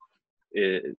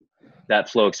 that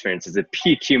flow experience is a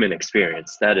peak human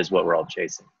experience. That is what we're all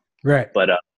chasing. Right. But,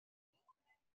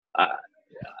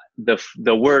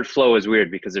 the word flow is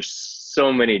weird because there's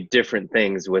so many different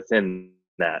things within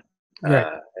that. Right.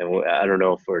 And I don't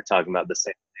know if we're talking about the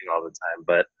same thing all the time,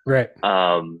 but right.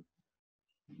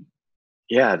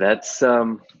 That's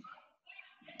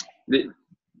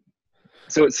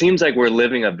so it seems like we're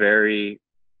living a very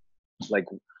like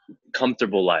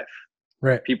comfortable life.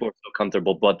 Right. People are so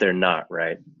comfortable, but they're not,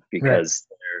 right? Because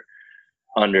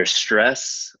they're under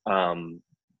stress. I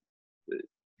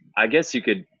guess you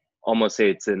could almost say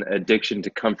it's an addiction to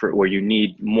comfort where you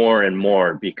need more and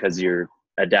more because you're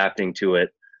adapting to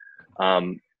it.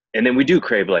 And then we do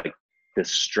crave like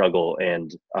this struggle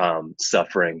and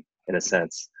suffering in a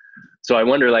sense. So I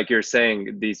wonder, like you're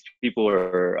saying, these people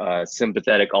are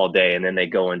sympathetic all day and then they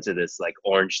go into this like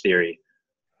orange theory.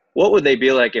 What would they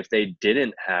be like if they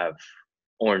didn't have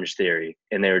orange theory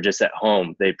and they were just at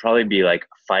home? They'd probably be like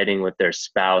fighting with their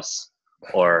spouse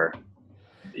or,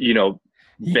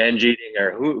 binge eating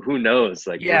or who knows?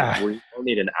 Like, we don't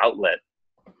need an outlet.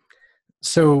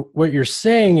 So what you're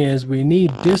saying is we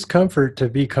need discomfort to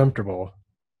be comfortable,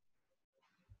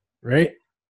 right?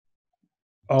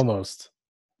 Almost.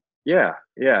 Yeah.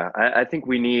 I think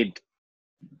we need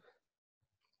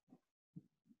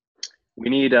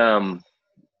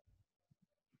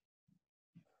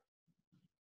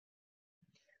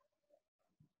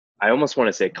I almost want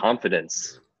to say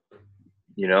confidence,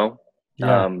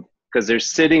 because they're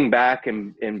sitting back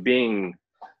and being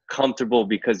comfortable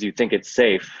because you think it's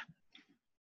safe.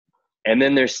 And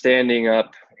then they're standing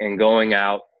up and going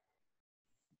out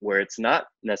where it's not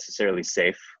necessarily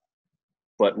safe.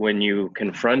 But when you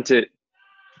confront it,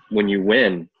 when you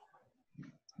win,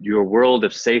 your world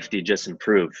of safety just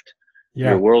improved.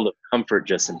 Your world of comfort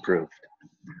just improved.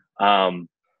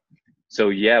 So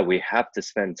we have to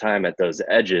spend time at those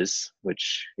edges,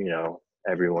 which,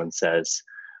 everyone says.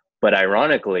 But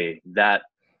ironically, that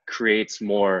creates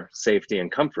more safety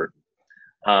and comfort.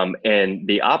 And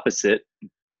the opposite,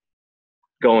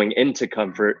 going into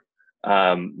comfort,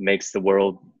 makes the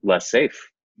world less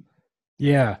safe.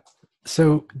 Yeah.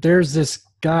 So there's this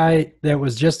guy that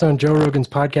was just on Joe Rogan's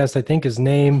podcast. I think his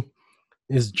name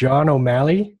is John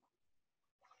O'Malley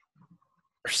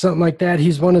or something like that.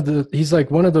 He's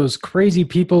like one of those crazy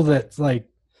people that's like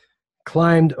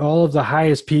climbed all of the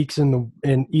highest peaks in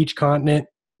each continent,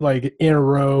 like in a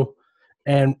row.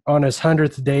 And on his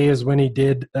 100th day is when he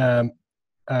did Mount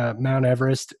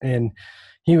Everest. And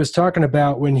he was talking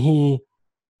about when he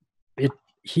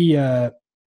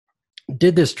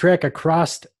did this trek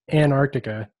across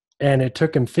Antarctica, and it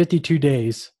took him 52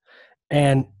 days.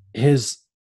 And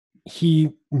he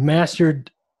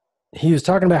was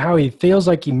talking about how he feels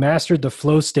like he mastered the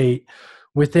flow state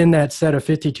within that set of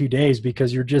 52 days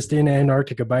because you're just in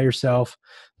Antarctica by yourself.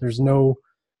 There's no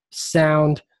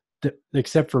sound.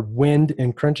 except for wind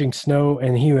and crunching snow.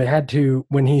 And he had to,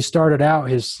 when he started out,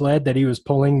 his sled that he was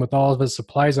pulling with all of his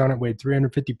supplies on it weighed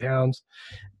 350 pounds.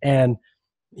 And,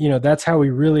 that's how he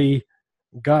really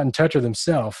got in touch with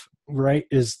himself, right?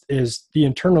 Is the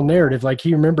internal narrative. Like,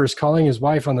 he remembers calling his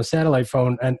wife on the satellite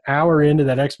phone an hour into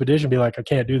that expedition, be like, I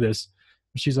can't do this.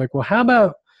 And she's like, well, how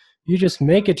about you just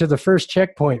make it to the first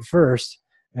checkpoint first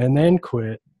and then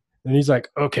quit? And he's like,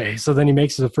 okay. So then he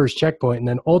makes the first checkpoint and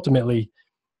then ultimately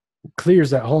clears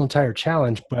that whole entire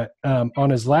challenge. But on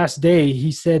his last day,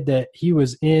 he said that he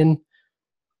was in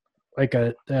like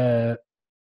God,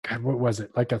 what was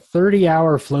it? Like a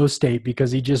 30-hour flow state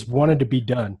because he just wanted to be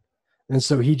done. And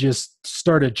so he just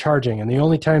started charging. And the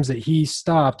only times that he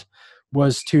stopped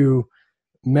was to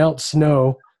melt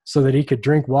snow so that he could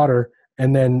drink water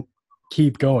and then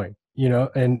keep going,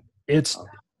 and it's,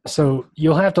 so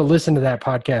you'll have to listen to that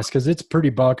podcast because it's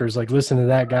pretty bonkers. Like, listen to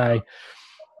that guy,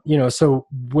 so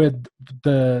with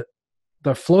the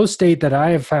flow state that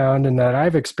I have found and that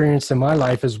I've experienced in my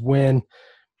life is when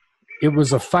it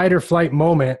was a fight or flight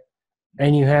moment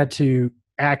and you had to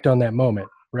act on that moment,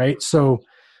 right? So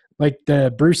like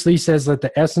the Bruce Lee says that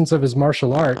the essence of his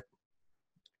martial art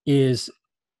is,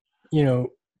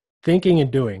 thinking and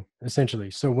doing,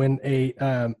 essentially. So when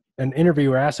an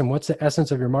interviewer asked him, what's the essence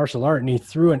of your martial art? And he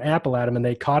threw an apple at him and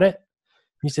they caught it.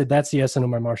 He said, that's the essence of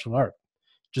my martial art.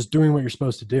 Just doing what you're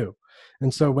supposed to do.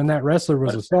 And so when that wrestler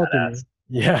was assaulting me,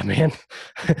 yeah, man,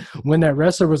 when that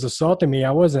wrestler was assaulting me,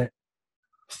 I wasn't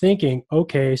thinking,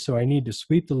 okay, so I need to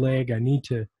sweep the leg. I need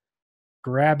to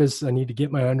I need to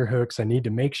get my underhooks. I need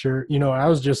to make sure, I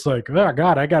was just like, oh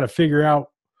God, I got to figure out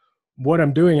what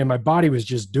I'm doing. And my body was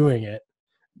just doing it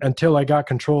until I got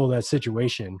control of that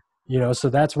situation, so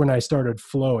that's when I started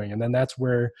flowing. And then that's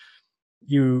where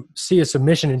you see a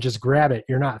submission and just grab it.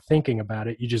 You're not thinking about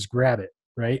it. You just grab it.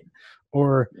 Right.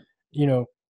 Or,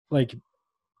 like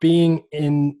being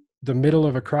in the middle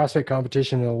of a CrossFit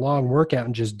competition and a long workout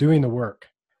and just doing the work.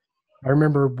 I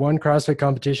remember one CrossFit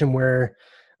competition where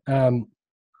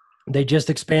they just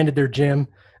expanded their gym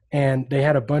and they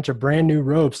had a bunch of brand new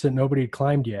ropes that nobody had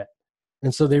climbed yet.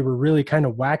 And so they were really kind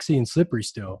of waxy and slippery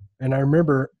still. And I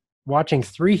remember watching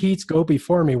 3 heats go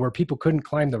before me where people couldn't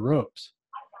climb the ropes.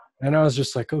 And I was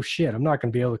just like, oh shit, I'm not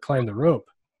going to be able to climb the rope.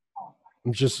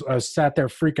 I sat there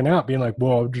freaking out being like,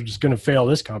 well, I'm just going to fail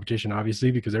this competition,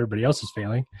 obviously, because everybody else is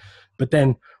failing. But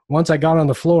then once I got on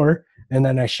the floor and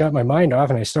then I shut my mind off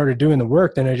and I started doing the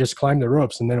work, then I just climbed the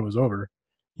ropes and then it was over,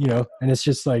 and it's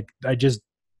just like,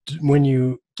 when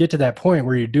you get to that point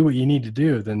where you do what you need to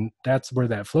do, then that's where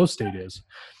that flow state is.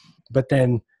 But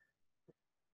then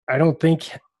I don't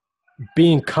think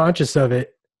being conscious of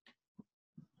it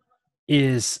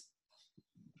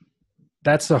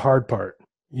that's the hard part.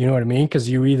 You know what I mean? Because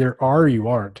you either are or you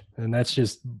aren't. And that's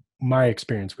just my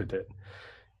experience with it.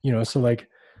 So like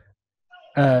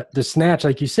the snatch,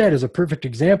 like you said, is a perfect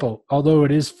example, although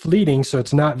it is fleeting. So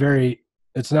it's not very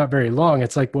long.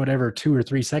 It's like whatever 2 or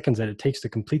 3 seconds that it takes to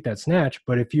complete that snatch.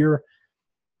 But if you're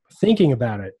thinking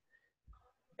about it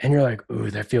and you're like,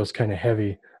 ooh, that feels kind of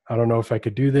heavy. I don't know if I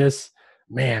could do this.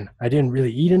 Man, I didn't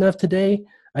really eat enough today.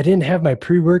 I didn't have my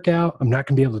pre-workout. I'm not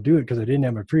going to be able to do it because I didn't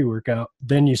have my pre-workout.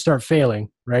 Then you start failing,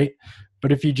 right?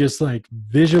 But if you just like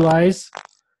visualize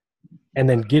and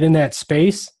then get in that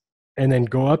space and then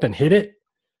go up and hit it,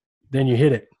 then you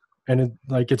hit it. And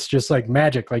it's just like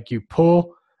magic. Like you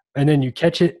pull and then you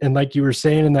catch it. And like you were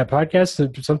saying in that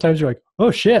podcast, sometimes you're like,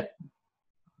 oh shit,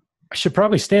 I should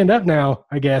probably stand up now,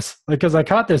 I guess, because I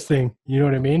caught this thing. You know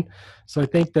what I mean? So I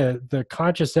think the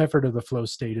conscious effort of the flow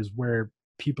state is where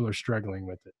people are struggling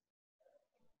with it.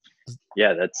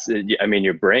 Yeah,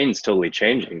 your brain's totally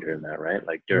changing during that, right?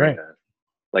 Like during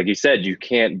like you said, you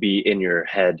can't be in your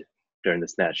head during the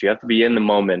snatch. You have to be in the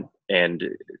moment and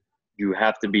you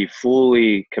have to be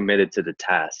fully committed to the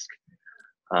task.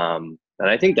 And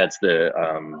I think that's the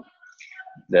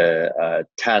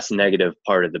task negative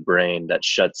part of the brain that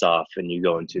shuts off and you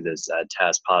go into this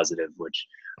task positive, which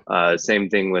same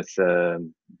thing with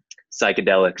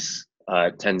psychedelics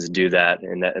tends to do that.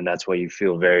 And that's why you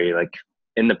feel very like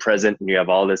in the present and you have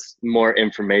all this more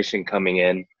information coming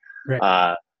in.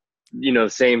 Right.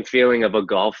 Same feeling of a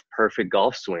perfect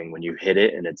golf swing when you hit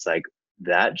it and it's like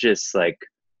that just like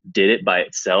did it by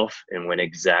itself and went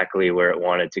exactly where it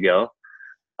wanted to go.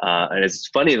 And it's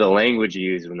funny the language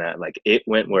you use when that, like it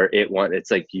went where it wanted.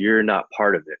 It's like you're not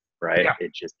part of it, right? Yeah.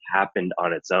 It just happened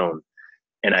on its own.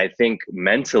 And I think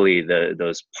mentally,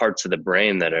 those parts of the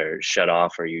brain that are shut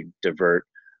off or you divert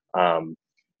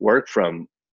work from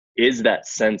is that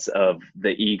sense of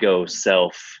the ego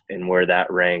self and where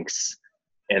that ranks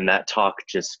and that talk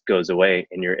just goes away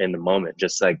and you're in the moment,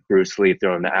 just like Bruce Lee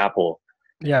throwing the apple.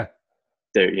 Yeah.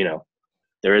 There,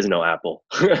 there is no apple.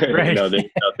 Right. There's no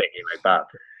thinking like that.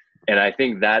 And I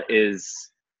think that is,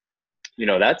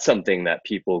 that's something that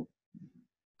people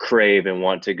crave and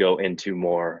want to go into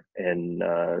more. And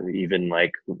even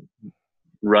like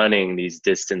running these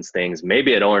distance things,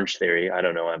 maybe at Orange Theory, I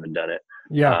don't know, I haven't done it.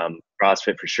 Yeah.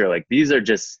 CrossFit for sure. Like these are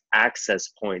just access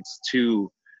points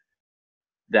to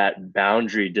that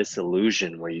boundary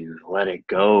disillusion where you let it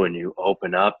go and you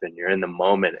open up and you're in the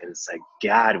moment. And it's like,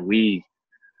 God, we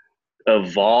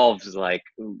evolved, like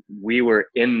we were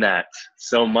in that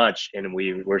so much and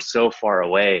we were so far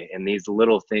away. And these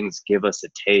little things give us a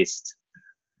taste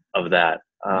of that.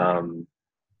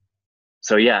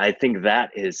 So yeah, I think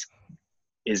that is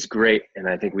great. And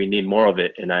I think we need more of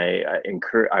it. And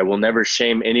I will never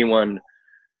shame anyone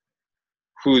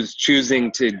who's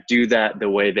choosing to do that the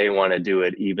way they want to do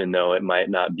it, even though it might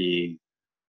not be,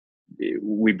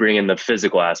 we bring in the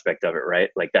physical aspect of it,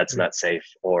 right? Like that's not safe,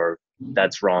 or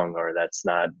that's wrong, or that's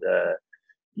not,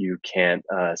 you can't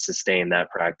sustain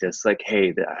that practice. Like,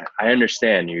 hey, I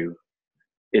understand you,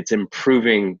 it's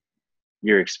improving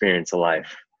your experience of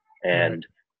life. And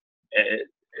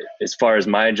as far as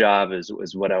my job is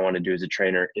what I want to do as a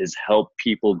trainer is help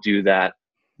people do that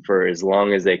for as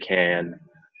long as they can,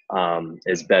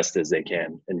 as best as they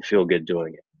can, and feel good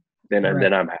doing it. Then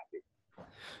I'm happy.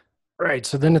 Right.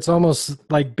 So then it's almost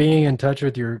like being in touch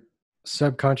with your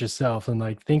subconscious self and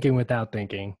like thinking without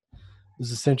thinking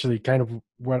is essentially kind of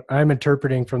what I'm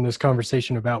interpreting from this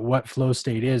conversation about what flow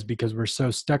state is, because we're so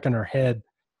stuck in our head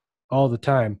all the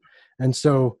time. And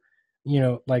so,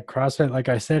 like CrossFit, like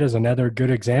I said, is another good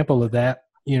example of that.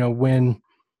 When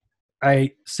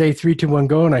I say 3, 2, 1,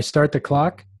 go, and I start the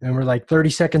clock and we're like 30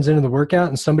 seconds into the workout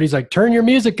and somebody's like, turn your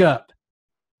music up.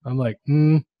 I'm like,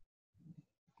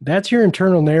 that's your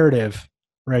internal narrative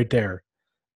right there.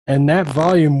 And that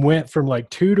volume went from like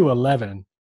 2 to 11.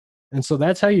 And so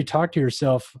that's how you talk to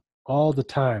yourself all the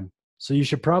time. So you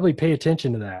should probably pay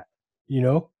attention to that,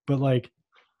 but like,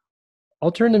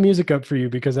 I'll turn the music up for you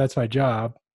because that's my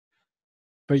job.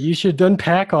 But you should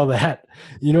unpack all that.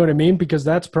 You know what I mean? Because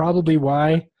that's probably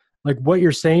why, like what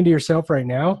you're saying to yourself right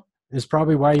now is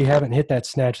probably why you haven't hit that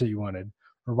snatch that you wanted,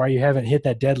 or why you haven't hit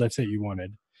that deadlift that you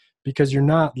wanted, because you're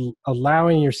not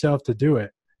allowing yourself to do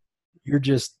it. You're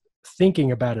just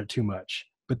thinking about it too much.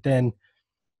 But then,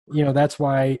 that's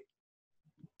why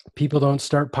people don't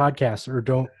start podcasts, or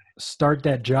don't start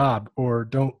that job, or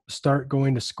don't start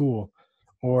going to school,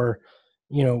 or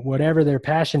whatever their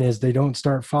passion is, they don't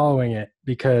start following it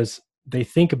because they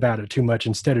think about it too much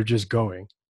instead of just going.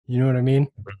 You know what I mean?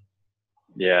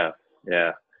 Yeah.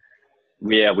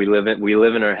 We live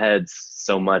in our heads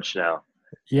so much now.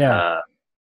 Yeah.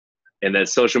 And the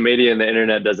social media and the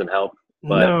internet doesn't help.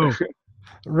 But No.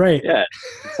 Right. yeah,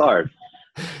 it's hard.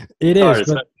 It It's is, hard, but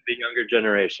especially the younger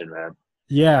generation, man.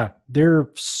 yeah, they're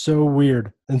so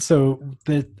weird. And so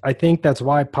I think that's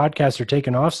why podcasts are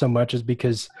taking off so much, is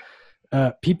because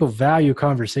people value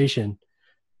conversation,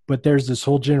 but there's this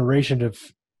whole generation of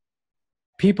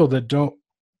people that don't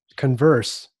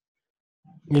converse.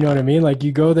 You know what I mean? Like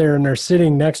you go there and they're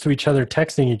sitting next to each other,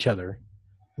 texting each other.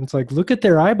 It's like, look at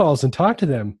their eyeballs and talk to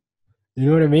them. You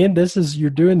know what I mean? You're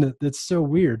doing that. That's so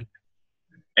weird.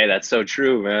 Hey, that's so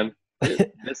true, man.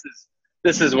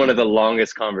 This is one of the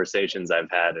longest conversations I've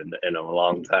had in a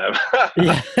long time.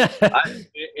 Yeah.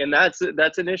 And that's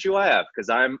an issue I have, because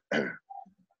I'm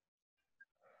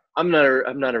not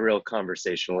a real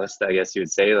conversationalist, I guess you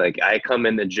would say. Like I come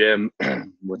in the gym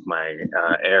with my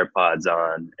AirPods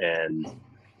on, and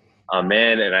I'm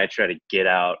in, and I try to get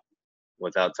out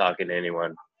without talking to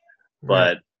anyone.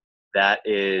 But that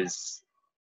is,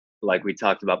 like we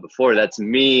talked about before, that's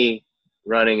me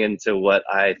running into what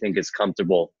I think is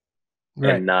comfortable,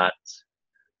 and not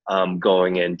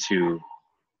going into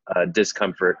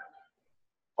discomfort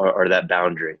or that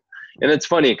boundary. And it's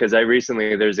funny because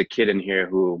there's a kid in here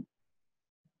who,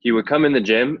 he would come in the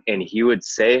gym and he would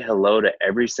say hello to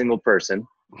every single person.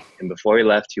 And before he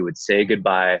left, he would say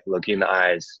goodbye, look you in the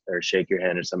eyes, or shake your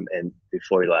hand or something, and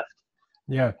before he left.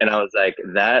 Yeah. And I was like,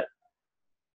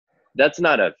 that's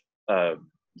not a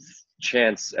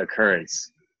chance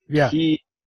occurrence. Yeah.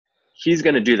 He's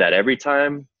going to do that every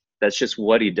time. That's just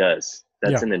what he does.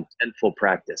 That's an intentful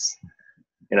practice.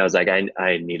 And I was like,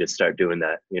 I need to start doing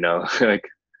that, like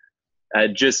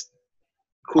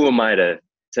who am I to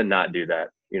not do that?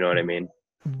 You know what I mean?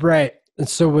 Right. And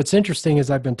so what's interesting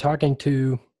is I've been talking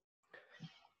to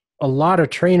a lot of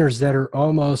trainers that are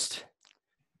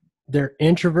they're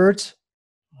introverts,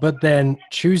 but then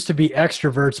choose to be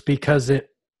extroverts because it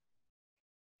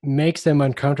makes them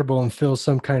uncomfortable and fills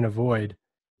some kind of void.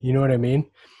 You know what I mean?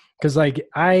 Because like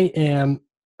I am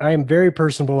very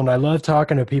personable and I love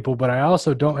talking to people, but I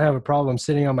also don't have a problem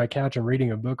sitting on my couch and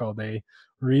reading a book all day,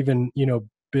 or even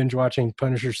binge watching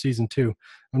Punisher season 2.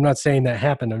 I'm not saying that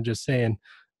happened. I'm just saying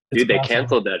it's Dude, they possible.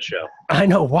 canceled that show. I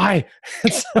know why.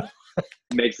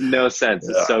 Makes no sense.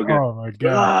 It's so good. Oh my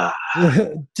god, Ah,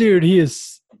 dude, he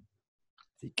is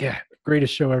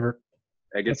greatest show ever.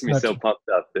 that gets That's me not so pumped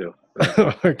up too.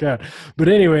 oh my god. But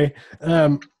anyway,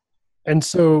 and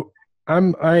so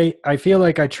I feel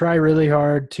like I try really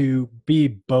hard to be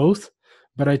both,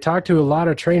 but I talk to a lot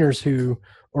of trainers who,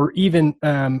 or even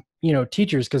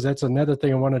teachers, because that's another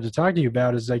thing I wanted to talk to you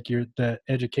about is like the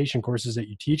education courses that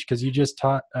you teach, because you just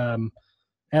taught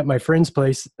at my friend's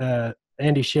place,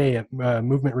 Andy Shea at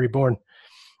Movement Reborn.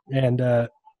 And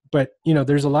but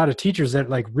there's a lot of teachers that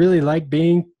like really like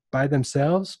being by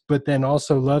themselves, but then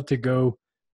also love to go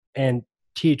and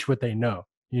teach what they know.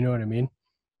 You know what I mean?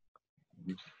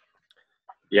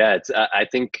 Yeah, I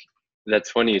think that's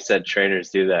funny you said trainers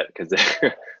do that, because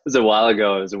it was a while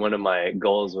ago. It was one of my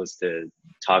goals was to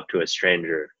talk to a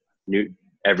stranger, new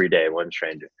every day, one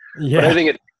stranger. But I Yeah.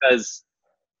 think it's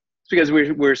because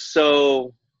we're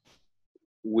so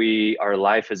our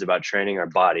life is about training our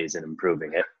bodies and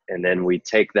improving it, and then we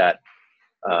take that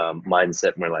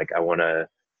mindset and we're like, I want to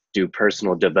do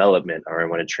personal development, or I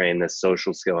want to train this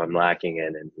social skill I'm lacking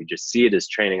in, and we just see it as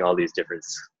training all these different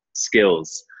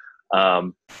skills,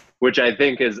 which I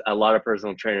think is a lot of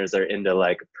personal trainers are into,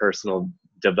 like personal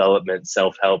development,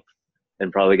 self-help,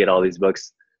 and probably get all these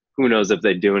books. Who knows if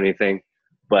they do anything,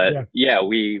 but Yeah. yeah,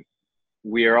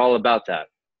 we are all about that,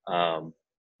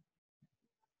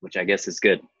 which I guess is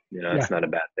good. Yeah. It's not a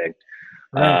bad thing.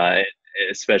 Right. uh,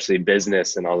 Especially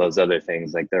business and all those other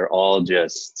things. Like they're all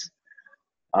just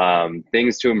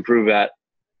things to improve at.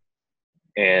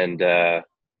 And yeah,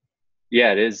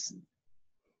 it is.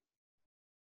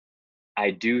 I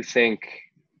do think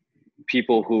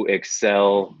people who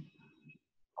excel,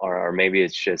 or maybe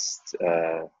it's just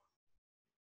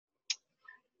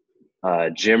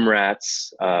gym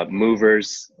rats,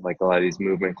 movers, like a lot of these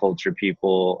movement culture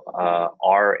people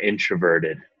are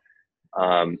introverted,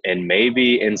 and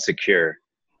maybe insecure.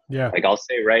 Yeah. Like I'll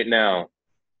say right now,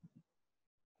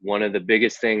 one of the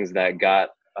biggest things that got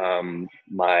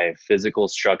my physical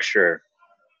structure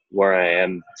where I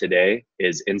am today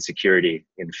is insecurity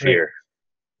and Right. fear.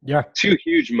 Yeah. Two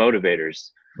huge motivators,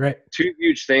 Right. two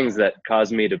huge things that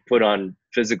caused me to put on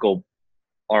physical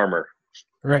armor.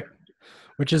 Right.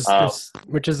 Which is Um, this,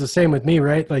 which is the same with me,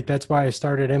 right? Like that's why I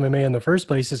started MMA in the first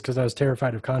place, is because I was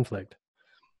terrified of conflict.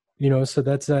 So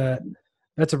that's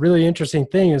a really interesting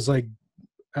thing, is like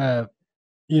uh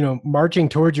marching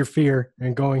towards your fear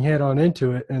and going head on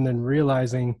into it, and then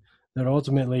realizing that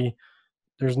ultimately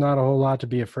there's not a whole lot to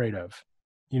be afraid of.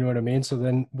 You know what I mean? So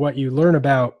then what you learn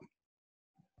about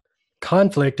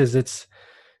conflict is it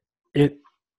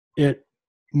it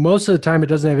most of the time it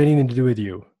doesn't have anything to do with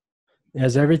you. It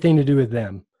has everything to do with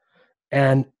them.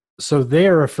 And so they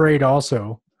are afraid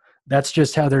also. That's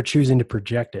just how they're choosing to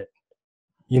project it.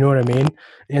 You know what I mean?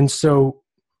 And so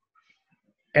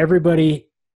everybody,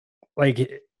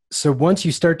 like, so once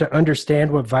you start to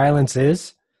understand what violence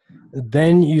is,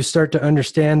 then you start to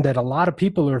understand that a lot of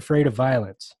people are afraid of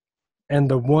violence. And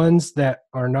the ones that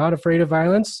are not afraid of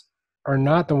violence are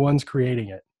not the ones creating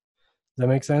it. Does that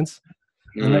make sense?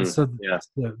 And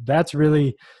yeah. that's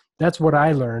really, that's what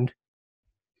I learned.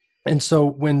 And so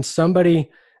when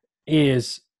somebody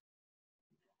is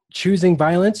choosing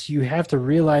violence, you have to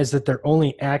realize that they're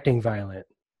only acting violent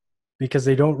because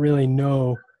they don't really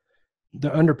know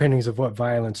the underpinnings of what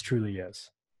violence truly is.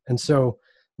 And so,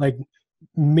 like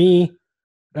me,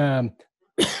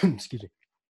 excuse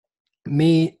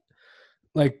me,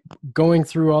 like going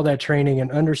through all that training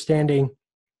and understanding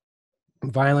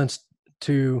violence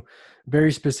to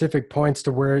very specific points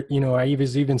to where, I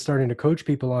was even starting to coach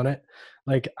people on it.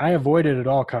 Like I avoid it at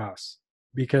all costs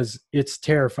because it's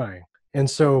terrifying. And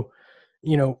so,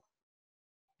 you know,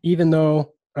 even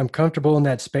though I'm comfortable in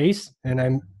that space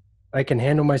and I can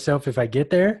handle myself if I get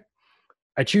there,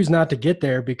 I choose not to get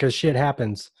there because shit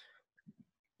happens.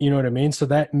 You know what I mean? So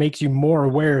that makes you more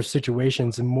aware of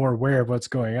situations and more aware of what's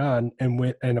going on,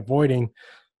 and avoiding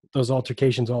those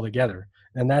altercations altogether.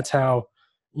 And that's how,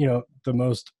 the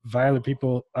most violent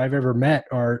people I've ever met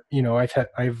are,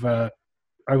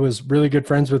 I was really good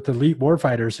friends with elite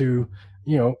warfighters who,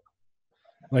 you know,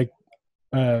 like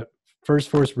uh, First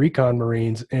Force Recon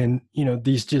Marines, and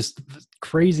these just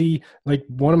crazy. Like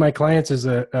one of my clients is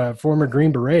a former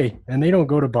Green Beret, and they don't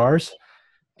go to bars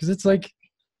because it's like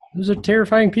those are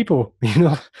terrifying people.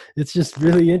 It's just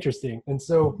really interesting. And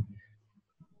so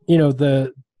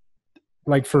the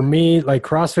like for me, like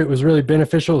CrossFit was really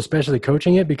beneficial, especially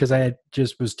coaching it, because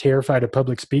just was terrified of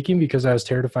public speaking because I was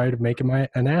terrified of making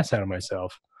an ass out of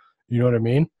myself. You know what I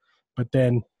mean? But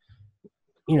then,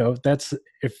 that's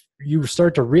if you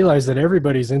start to realize that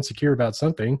everybody's insecure about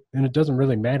something and it doesn't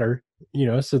really matter,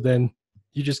 so then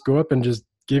you just go up and just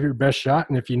give your best shot.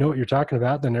 And if you know what you're talking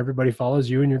about, then everybody follows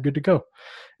you and you're good to go.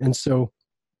 And so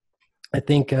I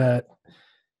think, yeah,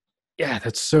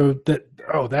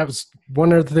 that was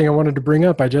one other thing I wanted to bring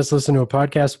up. I just listened to a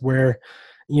podcast where,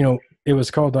 it was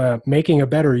called Making a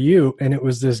Better You. And it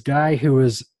was this guy who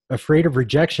was afraid of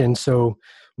rejection. So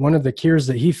one of the cures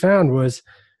that he found was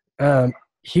um,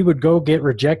 he would go get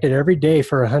rejected every day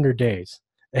for 100 days.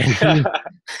 And,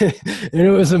 and it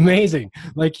was amazing.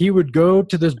 Like he would go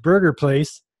to this burger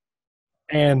place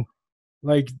and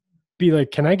like be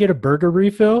like, "Can I get a burger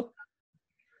refill?"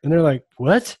 And they're like,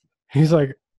 "What?" He's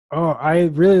like, "Oh, I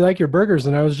really like your burgers,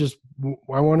 and I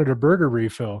wanted a burger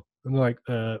refill." And they're like,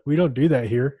 "We don't do that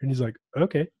here." And he's like,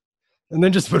 "Okay," and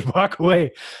then just would walk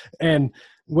away. And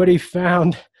what he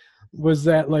found was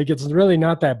that like it's really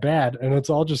not that bad, and it's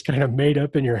all just kind of made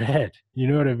up in your head. You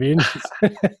know what I mean?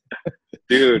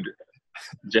 Dude,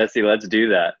 Jesse, let's do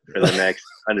that for the next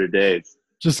 100 days.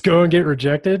 Just go and get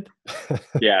rejected.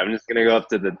 Yeah, I'm just gonna go up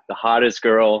to the hottest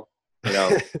girl,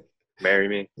 marry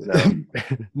me.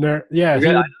 No, yeah, he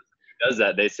does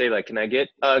that. They say like, can I get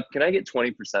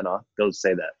 20% off? They'll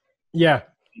say that. Yeah.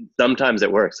 Sometimes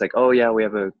it works. Like, oh yeah, we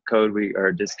have a code, or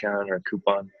a discount or a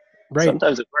coupon. Right.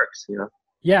 Sometimes it works,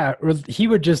 Yeah, he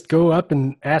would just go up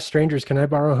and ask strangers, "Can I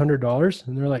borrow $100?"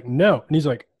 And they're like, "No." And he's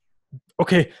like,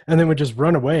 "Okay," and then would just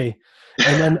run away.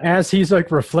 And then as he's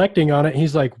like reflecting on it,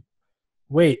 he's like,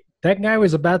 "Wait, that guy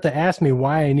was about to ask me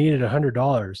why I needed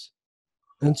 $100,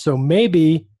 and so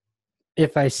maybe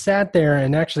if I sat there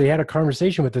and actually had a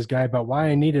conversation with this guy about why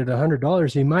I needed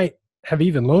 $100, he might have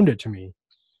even loaned it to me.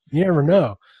 You never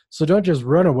know. So don't just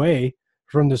run away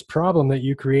from this problem that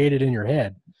you created in your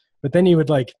head." But then he would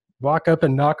like walk up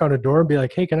and knock on a door and be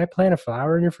like, "Hey, can I plant a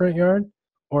flower in your front yard?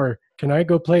 Or can I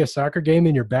go play a soccer game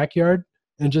in your backyard?"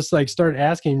 And just like start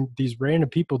asking these random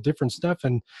people different stuff.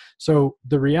 And so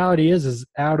the reality is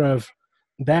out of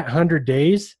that 100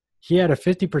 days, he had a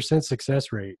 50%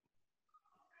 success rate.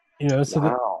 So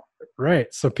wow.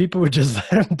 right. So people would just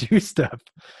let him do stuff,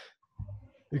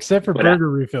 except for But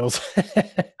burger refills.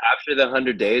 after the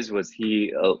 100 days, was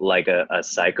he like a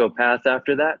psychopath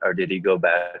after that, or did he go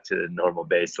back to the normal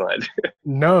baseline?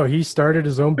 No, he started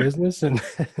his own business and,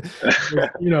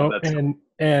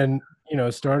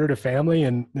 started a family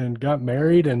and got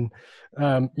married. And,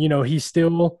 he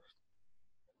still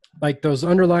like those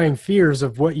underlying fears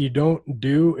of what you don't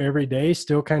do every day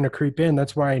still kind of creep in.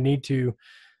 That's why I need to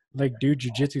like do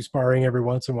jujitsu sparring every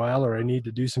once in a while, or I need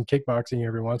to do some kickboxing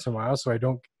every once in a while.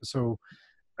 So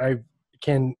I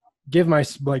can give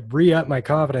re-up my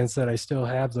confidence that I still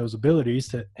have those abilities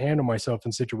to handle myself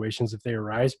in situations if they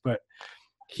arise. But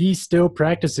he still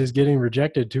practices getting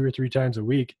rejected 2 or 3 times a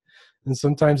week. And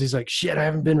sometimes he's like, "Shit, I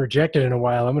haven't been rejected in a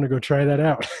while. I'm going to go try that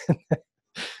out."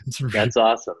 That's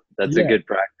awesome. That's a good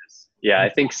practice. Yeah, I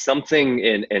think something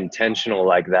intentional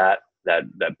like that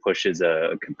pushes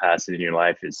a capacity in your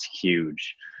life is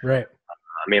huge. Right.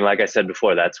 I mean, like I said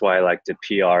before, that's why I like to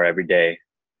PR every day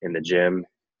in the gym,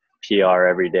 PR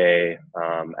every day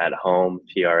at home,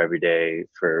 PR every day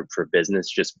for business.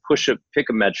 Just pick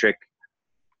a metric,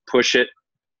 push it.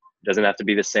 Doesn't have to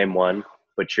be the same one,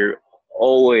 but you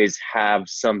always have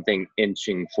something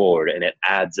inching forward, and it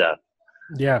adds up.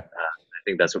 Yeah. I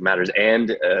think that's what matters,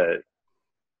 and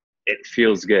it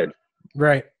feels good.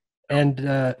 Right. And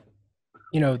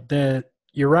the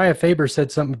Uriah Faber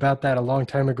said something about that a long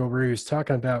time ago, where he was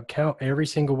talking about count every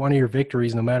single one of your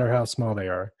victories, no matter how small they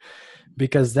are,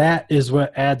 because that is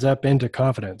what adds up into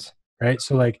confidence. Right.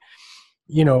 So like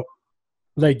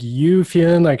you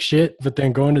feeling like shit, but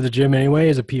then going to the gym anyway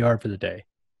is a PR for the day.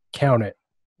 Count it.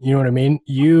 You know what I mean?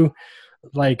 You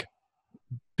like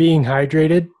being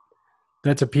hydrated,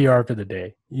 that's a PR for the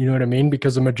day. You know what I mean?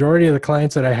 Because the majority of the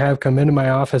clients that I have come into my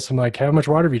office, I'm like, "How much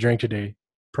water have you drank today?"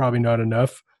 "Probably not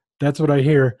enough." That's what I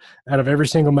hear out of every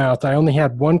single mouth. I only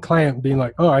had one client being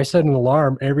like, "Oh, I set an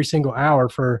alarm every single hour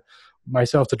for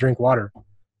myself to drink water."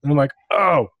 And I'm like,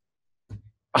 "Oh,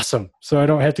 awesome. So I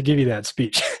don't have to give you that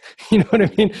speech." You know what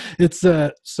I mean? It's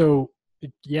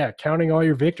yeah, counting all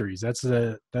your victories. That's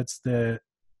the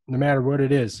no matter what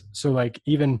it is. So like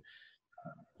even,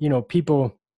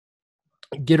 people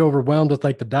get overwhelmed with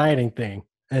like the dieting thing.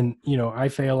 And, I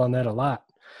fail on that a lot.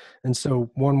 And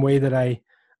so one way that I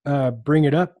bring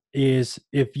it up is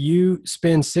if you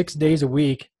spend 6 days a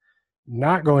week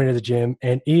not going to the gym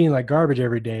and eating like garbage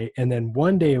every day, and then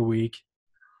one day a week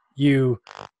you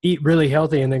eat really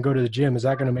healthy and then go to the gym, is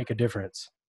that going to make a difference?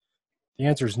 The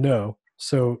answer is no.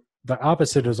 So the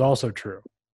opposite is also true.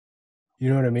 You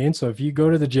know what I mean? So if you go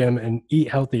to the gym and eat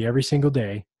healthy every single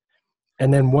day,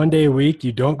 and then one day a week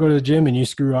you don't go to the gym and you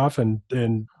screw off and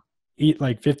eat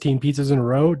like 15 pizzas in a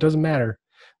row, it doesn't matter,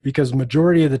 because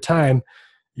majority of the time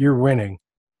you're winning.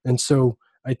 And so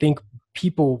I think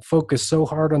people focus so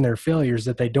hard on their failures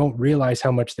that they don't realize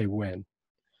how much they win.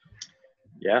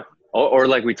 Yeah. Or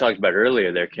like we talked about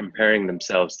earlier, they're comparing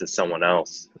themselves to someone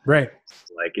else. Right.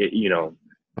 Like,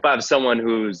 if I have someone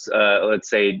who's, let's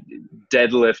say,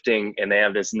 deadlifting and they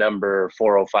have this number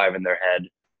 405 in their head,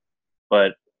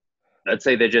 but let's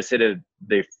say they just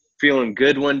they're feeling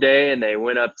good one day and they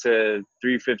went up to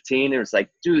 315. And it's like,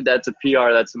 dude, that's a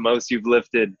PR. That's the most you've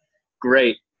lifted.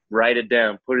 Great. Write it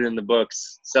down. Put it in the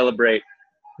books. Celebrate.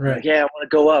 Right. Like, yeah, I want to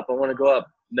go up. I want to go up.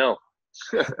 No.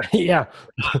 Yeah.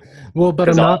 Well, but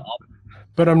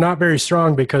I'm not very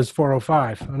strong because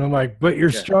 405. And I'm like, but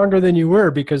you're stronger than you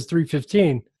were because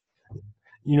 315.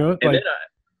 And then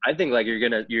I think like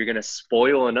you're gonna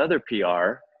spoil another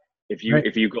PR if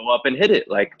you go up and hit it.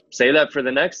 Like, say that for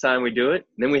the next time we do it,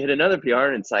 and then we hit another PR,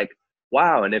 and it's like,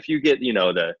 wow. And if you get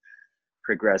the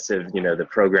progressive, the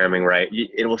programming right,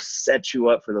 it will set you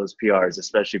up for those PRs,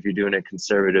 especially if you're doing it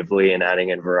conservatively and adding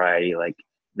in variety. Like,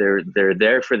 they're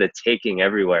there for the taking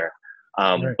everywhere.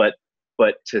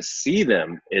 But to see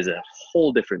them is a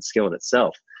whole different skill in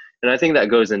itself. And I think that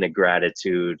goes into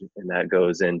gratitude, and that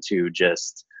goes into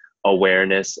just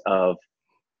awareness of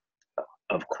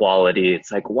quality.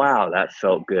 It's like, wow, that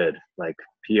felt good. Like,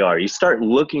 PR, you start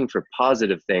looking for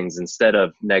positive things instead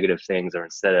of negative things, or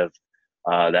instead of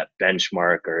that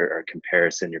benchmark or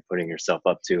comparison you're putting yourself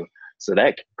up to. So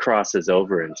that crosses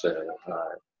over into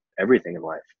everything in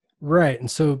life. Right. And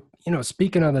so,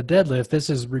 speaking on the deadlift, this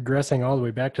is regressing all the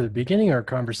way back to the beginning of our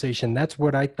conversation. That's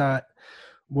what I thought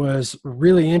was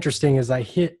really interesting, is I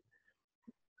hit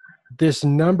this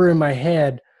number in my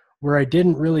head where I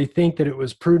didn't really think that it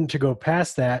was prudent to go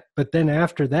past that. But then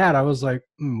after that, I was like,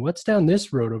 what's down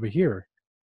this road over here?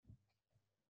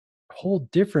 A whole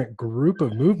different group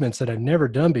of movements that I've never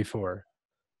done before.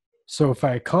 So if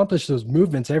I accomplish those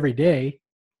movements every day,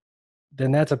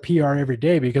 then that's a PR every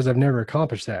day, because I've never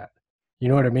accomplished that. You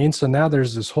know what I mean? So now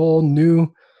there's this whole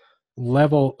new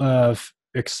level of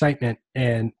excitement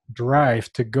and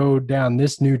drive to go down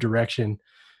this new direction.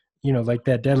 Like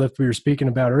that deadlift we were speaking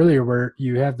about earlier, where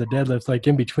you have the deadlift like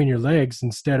in between your legs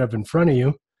instead of in front of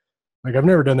you. Like, I've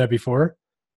never done that before.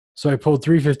 So I pulled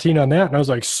 315 on that, and I was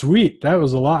like, sweet, that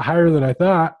was a lot higher than I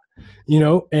thought,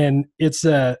 and it's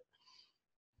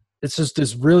just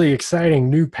this really exciting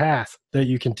new path that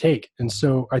you can take. And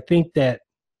so I think that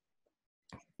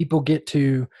people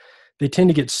they tend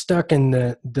to get stuck in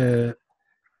the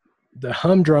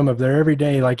humdrum of their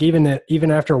everyday. Like, even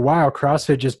after a while,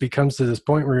 CrossFit just becomes to this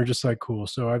point where you're just like, cool,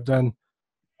 so I've done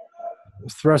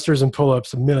thrusters and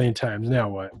pull-ups a million times. Now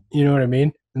what? You know what I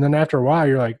mean? And then after a while,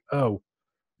 you're like, oh,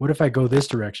 what if I go this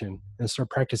direction and start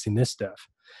practicing this stuff?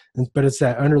 But it's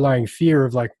that underlying fear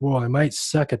of like, well, I might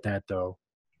suck at that though,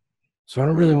 so I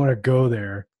don't really want to go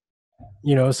there.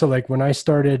 So like when I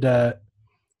started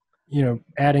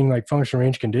adding like functional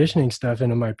range conditioning stuff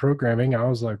into my programming, I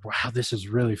was like, wow, this is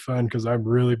really fun, because I'm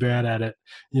really bad at it.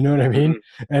 You know what I mean?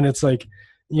 And it's like,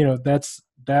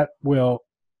 that will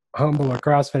humble a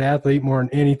CrossFit athlete more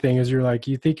than anything. Is you're like,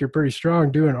 you think you're pretty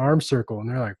strong, do an arm circle, and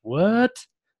they're like, what?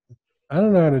 I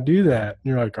don't know how to do that.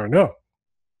 And you're like, oh no.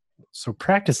 So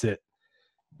practice it,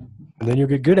 and then you'll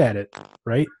get good at it,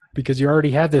 right? Because you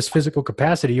already have this physical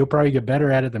capacity. You'll probably get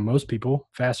better at it than most people,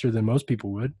 faster than most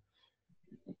people would.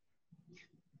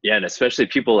 Yeah, and especially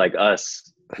people like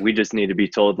us, we just need to be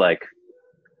told like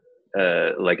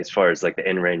as far as like the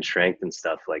in-range strength and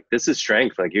stuff, like, this is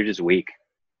strength, like, you're just weak.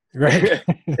 Right.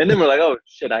 And then we're like, oh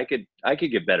shit, I could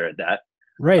get better at that.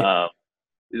 Right.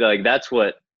 Like, that's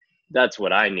what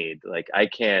I need. Like, I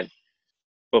can't.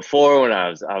 Before, when I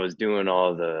was doing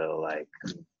all the like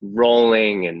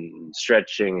rolling and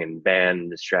stretching and band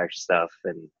distraction stuff,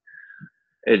 and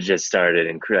it just started,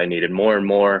 and I needed more and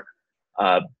more.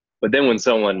 But then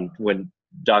when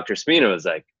Dr. Spina was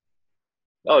like,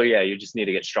 oh yeah, you just need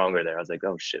to get stronger there, I was like,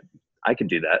 oh shit, I could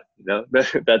do that.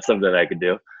 That's something I could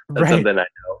do. That's Right. something I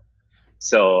know.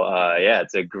 So yeah,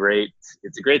 it's a great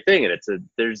thing. And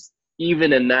there's,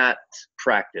 even in that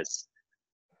practice,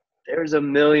 there's a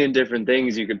million different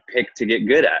things you could pick to get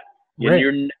good at. And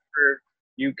Right.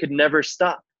 you could never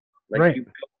stop. Like, Right. you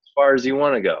go as far as you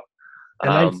want to go.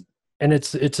 And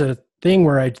it's a thing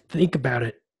where I think about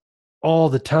it all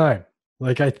the time.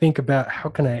 Like I think about how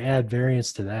can I add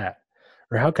variance to that?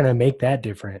 Or how can I make that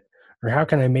different? Or how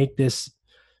can I make this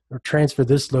or transfer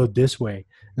this load this way?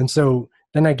 And so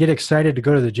then I get excited to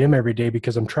go to the gym every day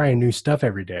because I'm trying new stuff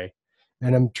every day.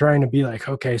 And I'm trying to be like,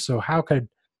 okay, so how could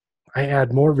I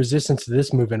add more resistance to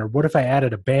this movement? Or what if I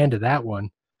added a band to that one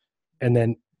and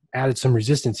then added some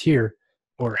resistance here?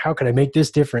 Or how can I make this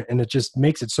different? And it just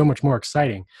makes it so much more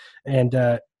exciting.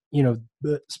 And,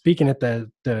 speaking at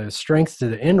the strength to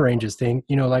the end ranges thing,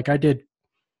 like I did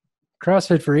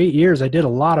CrossFit for 8 years, I did a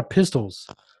lot of pistols.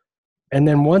 And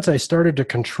then once I started to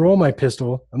control my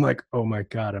pistol, I'm like, oh my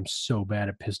God, I'm so bad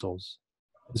at pistols.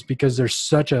 It's because there's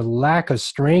such a lack of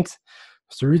strength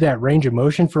through that range of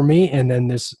motion for me. And then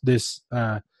this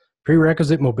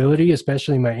prerequisite mobility,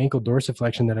 especially my ankle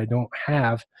dorsiflexion that I don't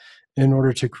have in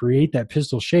order to create that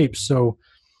pistol shape. So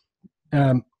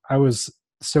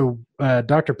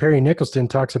Dr. Perry Nicholson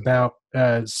talks about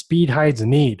speed hides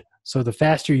need. So the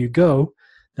faster you go,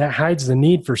 that hides the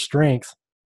need for strength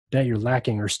that you're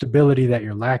lacking or stability that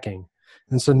you're lacking.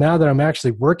 And so now that I'm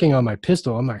actually working on my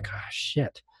pistol, I'm like, oh,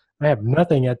 shit, I have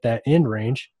nothing at that end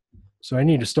range. So I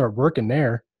need to start working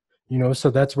there, so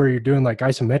that's where you're doing like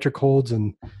isometric holds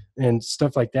and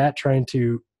stuff like that, trying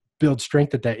to build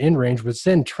strength at that end range, which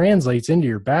then translates into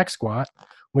your back squat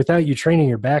without you training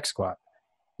your back squat,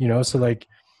 so like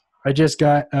I just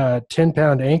got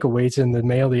 10-pound ankle weights in the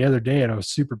mail the other day, and I was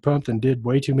super pumped and did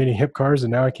way too many hip cars,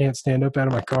 and now I can't stand up out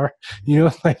of my car.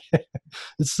 Like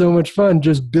it's so much fun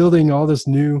just building all this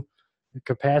new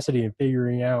capacity and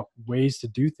figuring out ways to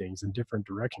do things in different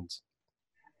directions.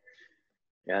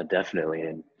 Yeah, definitely.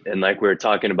 And like we were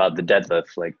talking about the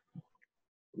deadlift, like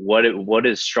what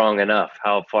is strong enough?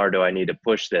 How far do I need to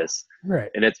push this? Right.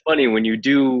 And it's funny when you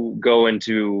do go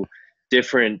into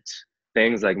different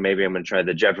things, like maybe I'm going to try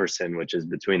the Jefferson, which is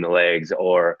between the legs,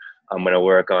 or I'm going to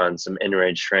work on some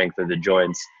in-range strength of the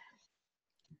joints.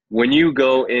 When you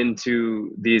go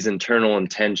into these internal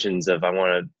intentions of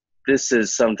this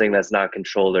is something that's not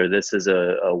controlled, or this is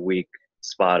a weak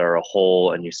spot or a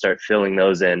hole, and you start filling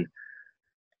those in,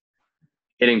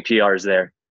 hitting PRs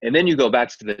there. And then you go back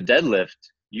to the deadlift,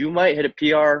 you might hit a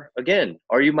PR again,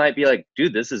 or you might be like,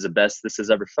 dude, this is the best this has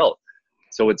ever felt.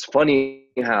 So it's funny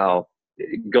how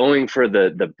going for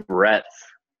the breadth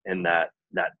and that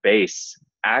base,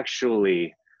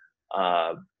 actually,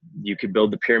 you could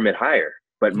build the pyramid higher.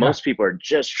 But most people are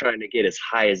just trying to get as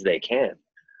high as they can.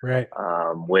 Right.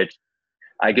 Which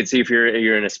I could see if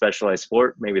you're in a specialized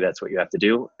sport, maybe that's what you have to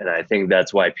do. And I think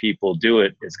that's why people do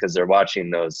it, is because they're watching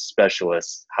those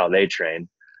specialists, how they train.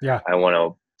 Yeah. I want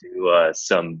to do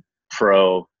some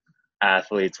pro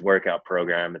athletes workout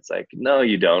program. It's like, no,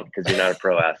 you don't, because you're not a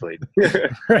pro athlete.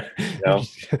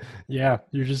 Yeah,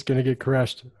 you're just going to get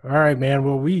crushed. All right, man.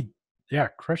 Well,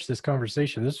 crushed this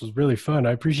conversation. This was really fun.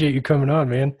 I appreciate you coming on,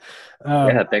 man.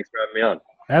 Yeah, thanks for having me on.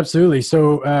 Absolutely.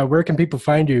 So where can people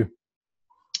find you?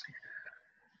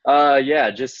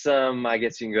 Just I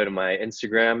guess you can go to my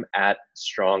Instagram at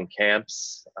Strong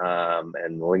Camps,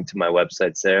 and link to my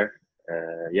website's there.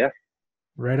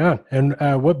 Right on. And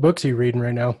what books are you reading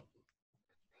right now?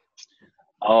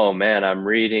 Oh man, I'm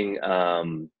reading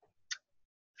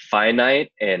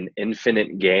Finite and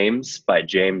Infinite Games by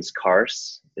James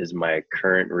Carse is my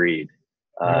current read.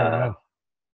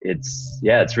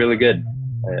 It's really good.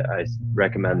 I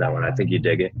recommend that one. I think you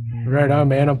dig it. Right on,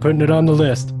 man. I'm putting it on the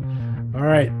list. All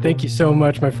right. Thank you so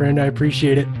much, my friend. I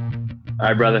appreciate it. All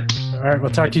right, brother. All right. We'll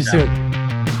talk to you soon.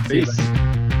 Peace.